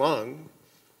 colon, and lung,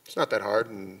 it's not that hard,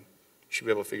 and you should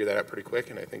be able to figure that out pretty quick,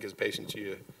 and I think as patients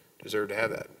you deserve to have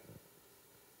that.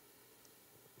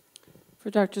 For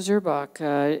Dr.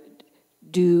 Zerbach,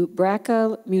 do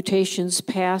BRCA mutations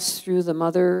pass through the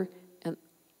mother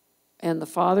and the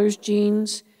father's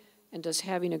genes? And does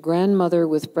having a grandmother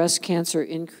with breast cancer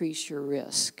increase your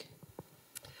risk?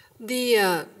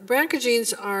 The BRCA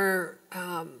genes are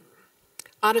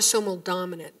autosomal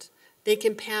dominant. They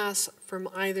can pass from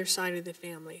either side of the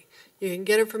family. You can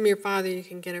get it from your father, you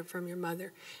can get it from your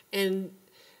mother. And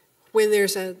when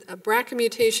there's a BRCA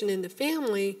mutation in the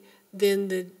family, then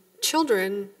the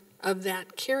children of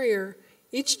that carrier,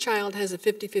 each child has a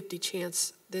 50-50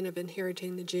 chance then of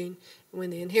inheriting the gene. And when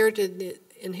they inherit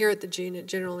the gene, it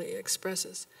generally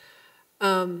expresses.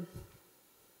 I'm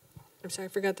sorry, I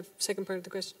forgot the second part of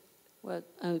the question. What,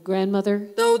 grandmother?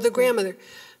 No, the grandmother.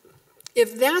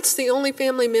 If that's the only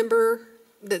family member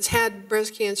that's had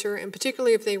breast cancer, and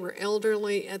particularly if they were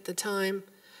elderly at the time,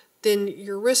 then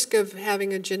your risk of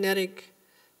having a genetic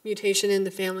mutation in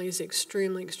the family is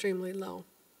extremely, extremely low.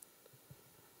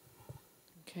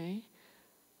 Okay.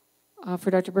 For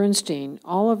Dr. Berstein,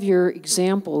 all of your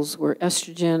examples were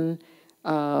estrogen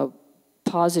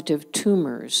positive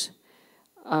tumors.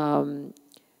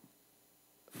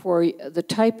 for the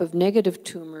type of negative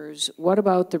tumors, what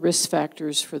about the risk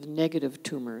factors for the negative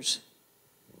tumors?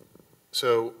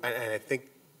 So, and I think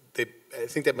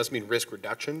that must mean risk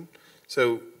reduction.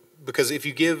 So, because if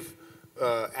you give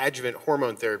adjuvant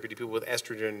hormone therapy to people with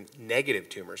estrogen negative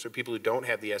tumors, so people who don't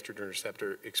have the estrogen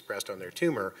receptor expressed on their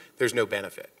tumor, there's no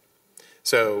benefit.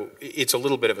 So it's a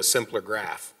little bit of a simpler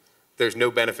graph. There's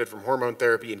no benefit from hormone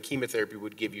therapy, and chemotherapy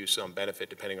would give you some benefit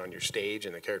depending on your stage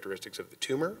and the characteristics of the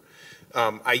tumor.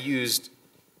 I used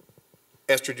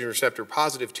estrogen receptor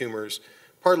positive tumors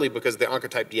partly because the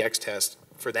Oncotype DX test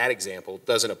for that example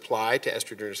doesn't apply to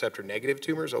estrogen receptor negative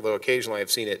tumors, although occasionally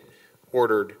I've seen it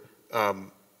ordered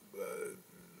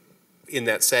in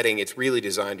that setting. It's really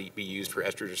designed to be used for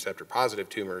estrogen receptor positive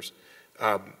tumors.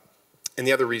 And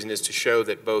the other reason is to show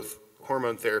that both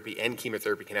hormone therapy and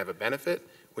chemotherapy can have a benefit.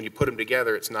 When you put them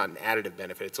together, it's not an additive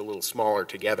benefit. It's a little smaller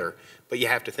together, but you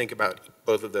have to think about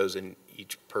both of those in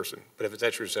each person. But if it's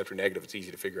estrogen receptor negative, it's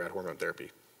easy to figure out hormone therapy.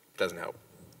 It doesn't help.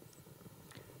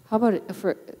 How about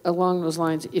along those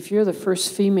lines, if you're the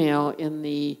first female in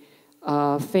the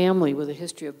family with a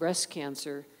history of breast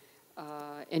cancer,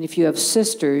 and if you have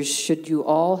sisters, should you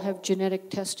all have genetic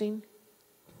testing?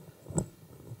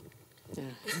 Yeah.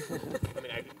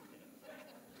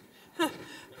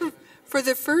 For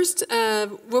the first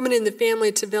woman in the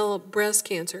family to develop breast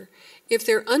cancer, if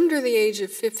they're under the age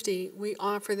of 50, we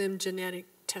offer them genetic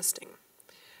testing.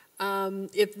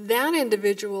 If that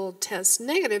individual tests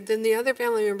negative, then the other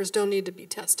family members don't need to be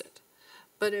tested.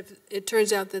 But if it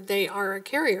turns out that they are a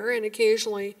carrier, and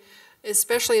occasionally,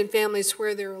 especially in families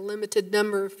where there are a limited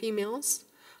number of females,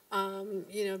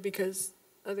 you know, because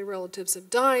other relatives have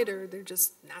died or there are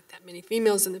just not that many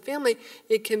females in the family,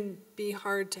 it can be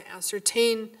hard to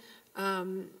ascertain,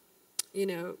 you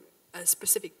know, a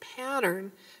specific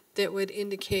pattern that would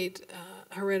indicate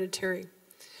hereditary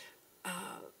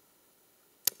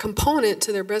component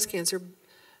to their breast cancer.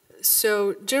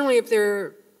 So generally, if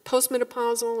they're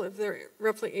postmenopausal, if they're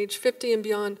roughly age 50 and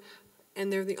beyond,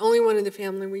 and they're the only one in the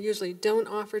family, we usually don't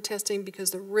offer testing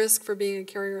because the risk for being a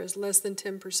carrier is less than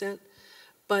 10%.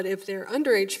 But if they're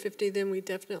under age 50, then we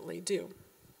definitely do.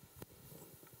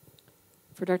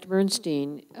 For Dr.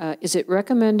 Berstein, is it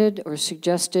recommended or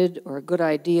suggested or a good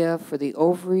idea for the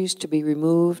ovaries to be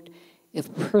removed if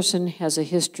a person has a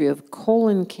history of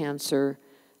colon cancer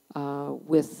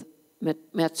with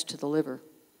mets to the liver?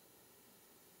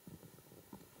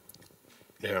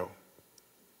 No.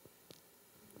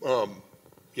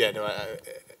 Yeah, no,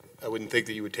 I wouldn't think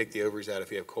that you would take the ovaries out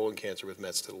if you have colon cancer with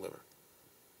mets to the liver.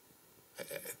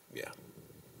 Yeah.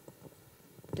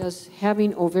 Does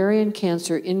having ovarian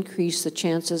cancer increase the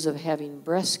chances of having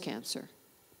breast cancer?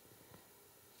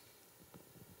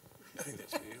 I think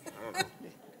that's for you. I don't know.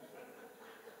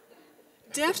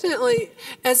 Definitely,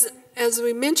 as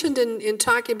we mentioned in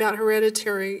talking about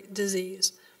hereditary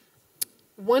disease,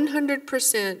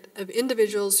 100% of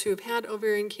individuals who have had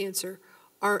ovarian cancer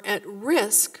are at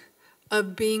risk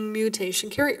of being mutation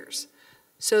carriers.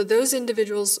 So those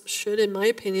individuals should, in my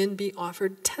opinion, be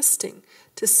offered testing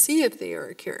to see if they are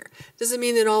a carrier. Doesn't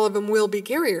mean that all of them will be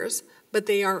carriers, but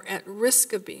they are at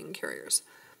risk of being carriers.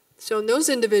 So in those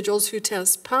individuals who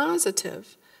test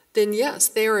positive, then yes,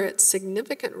 they are at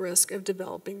significant risk of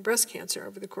developing breast cancer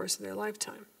over the course of their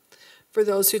lifetime. For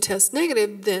those who test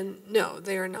negative, then no,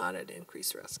 they are not at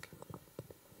increased risk.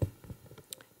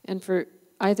 And for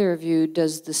either of you,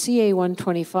 does the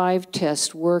CA-125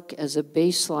 test work as a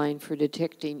baseline for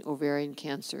detecting ovarian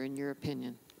cancer, in your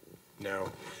opinion?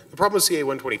 No. The problem with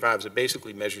CA-125 is it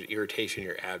basically measures irritation in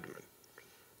your abdomen.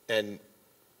 And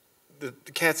the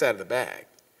cat's out of the bag.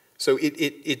 So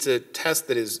it's a test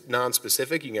that is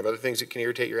nonspecific. You can have other things that can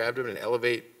irritate your abdomen and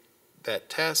elevate that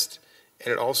test.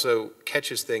 And it also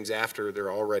catches things after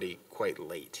they're already quite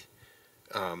late.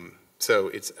 So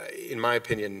it's, in my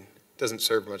opinion, doesn't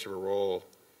serve much of a role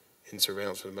in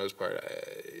surveillance for the most part.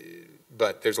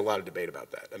 But there's a lot of debate about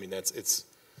that. I mean, it's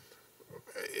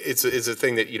a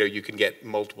thing that, you know, you can get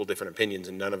multiple different opinions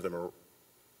and none of them are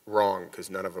wrong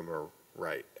because none of them are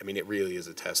right. I mean, it really is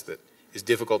a test that is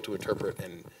difficult to interpret,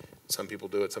 and some people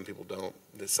do it, some people don't.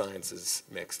 The science is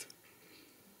mixed.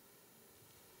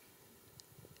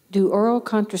 Do oral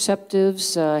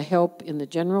contraceptives help in the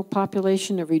general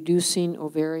population of reducing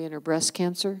ovarian or breast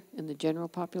cancer in the general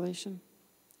population?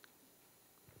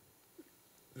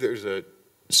 There's a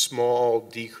small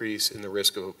decrease in the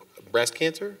risk of breast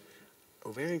cancer.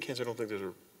 Ovarian cancer, I don't think there's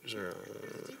a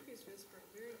Decreased risk for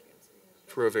ovarian cancer.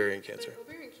 Yeah. for ovarian cancer. But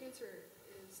ovarian cancer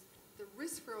is, the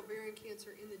risk for ovarian cancer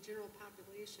in the general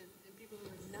population and people who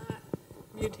are not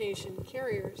mutation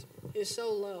carriers is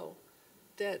so low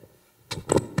that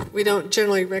we don't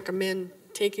generally recommend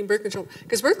taking birth control,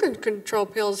 because birth control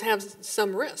pills have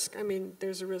some risk. I mean,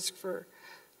 there's a risk for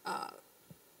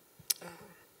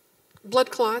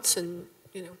blood clots and,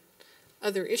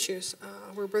 other issues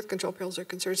where birth control pills are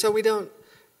concerned. So we don't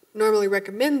normally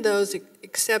recommend those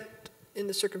except in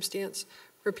the circumstance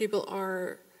where people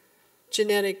are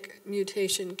genetic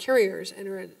mutation carriers and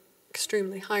are at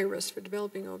extremely high risk for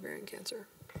developing ovarian cancer.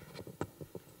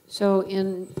 So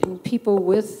in people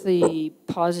with the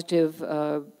positive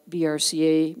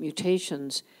BRCA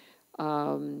mutations,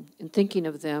 in thinking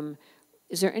of them,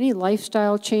 is there any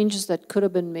lifestyle changes that could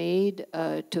have been made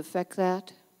to affect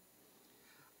that?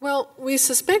 Well, we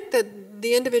suspect that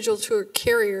the individuals who are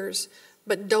carriers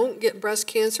but don't get breast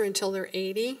cancer until they're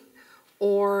 80,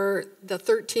 or the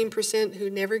 13% who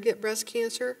never get breast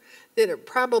cancer, that it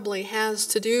probably has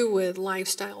to do with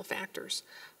lifestyle factors,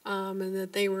 and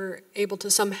that they were able to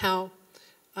somehow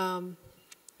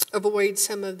avoid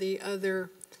some of the other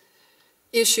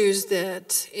issues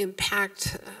that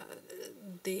impact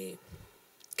the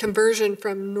conversion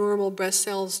from normal breast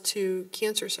cells to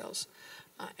cancer cells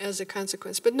as a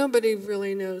consequence. But nobody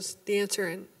really knows the answer,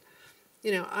 and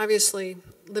obviously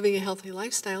living a healthy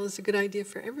lifestyle is a good idea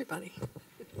for everybody.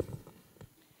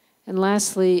 And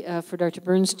lastly, for Dr.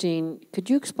 Berstein, could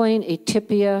you explain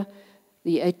atypia,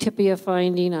 the atypia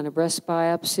finding on a breast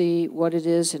biopsy, what it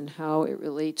is and how it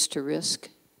relates to risk?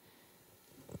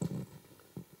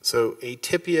 So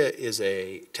atypia is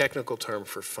a technical term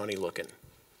for funny looking.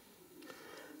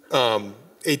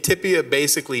 Atypia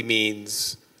basically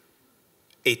means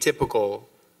atypical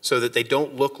so that they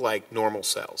don't look like normal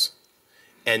cells,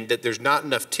 and that there's not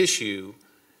enough tissue,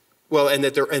 and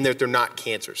that they're not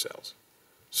cancer cells.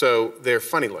 So they're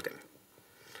funny looking.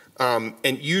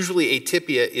 And usually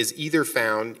atypia is either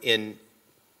found in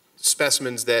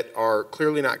specimens that are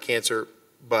clearly not cancer,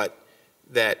 but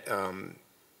that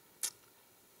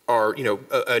are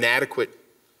an adequate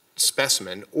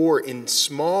specimen, or in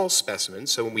small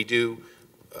specimens. So when we do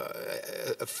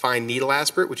a fine needle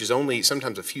aspirate, which is only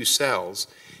sometimes a few cells,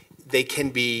 they can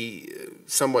be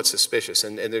somewhat suspicious,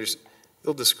 and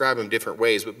they'll describe them different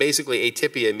ways, but basically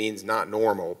atypia means not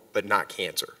normal, but not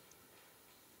cancer.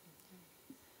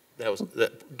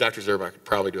 Dr. Zerbach could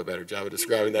probably do a better job of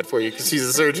describing that for you because he's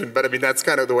a surgeon, but I mean, that's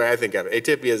kind of the way I think of it.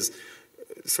 Atypia is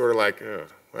sort of like,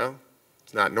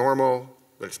 it's not normal,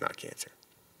 but it's not cancer.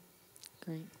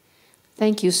 Great.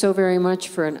 Thank you so very much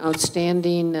for an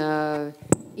outstanding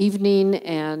evening,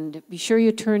 and be sure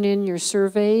you turn in your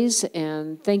surveys,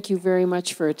 and thank you very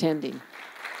much for attending.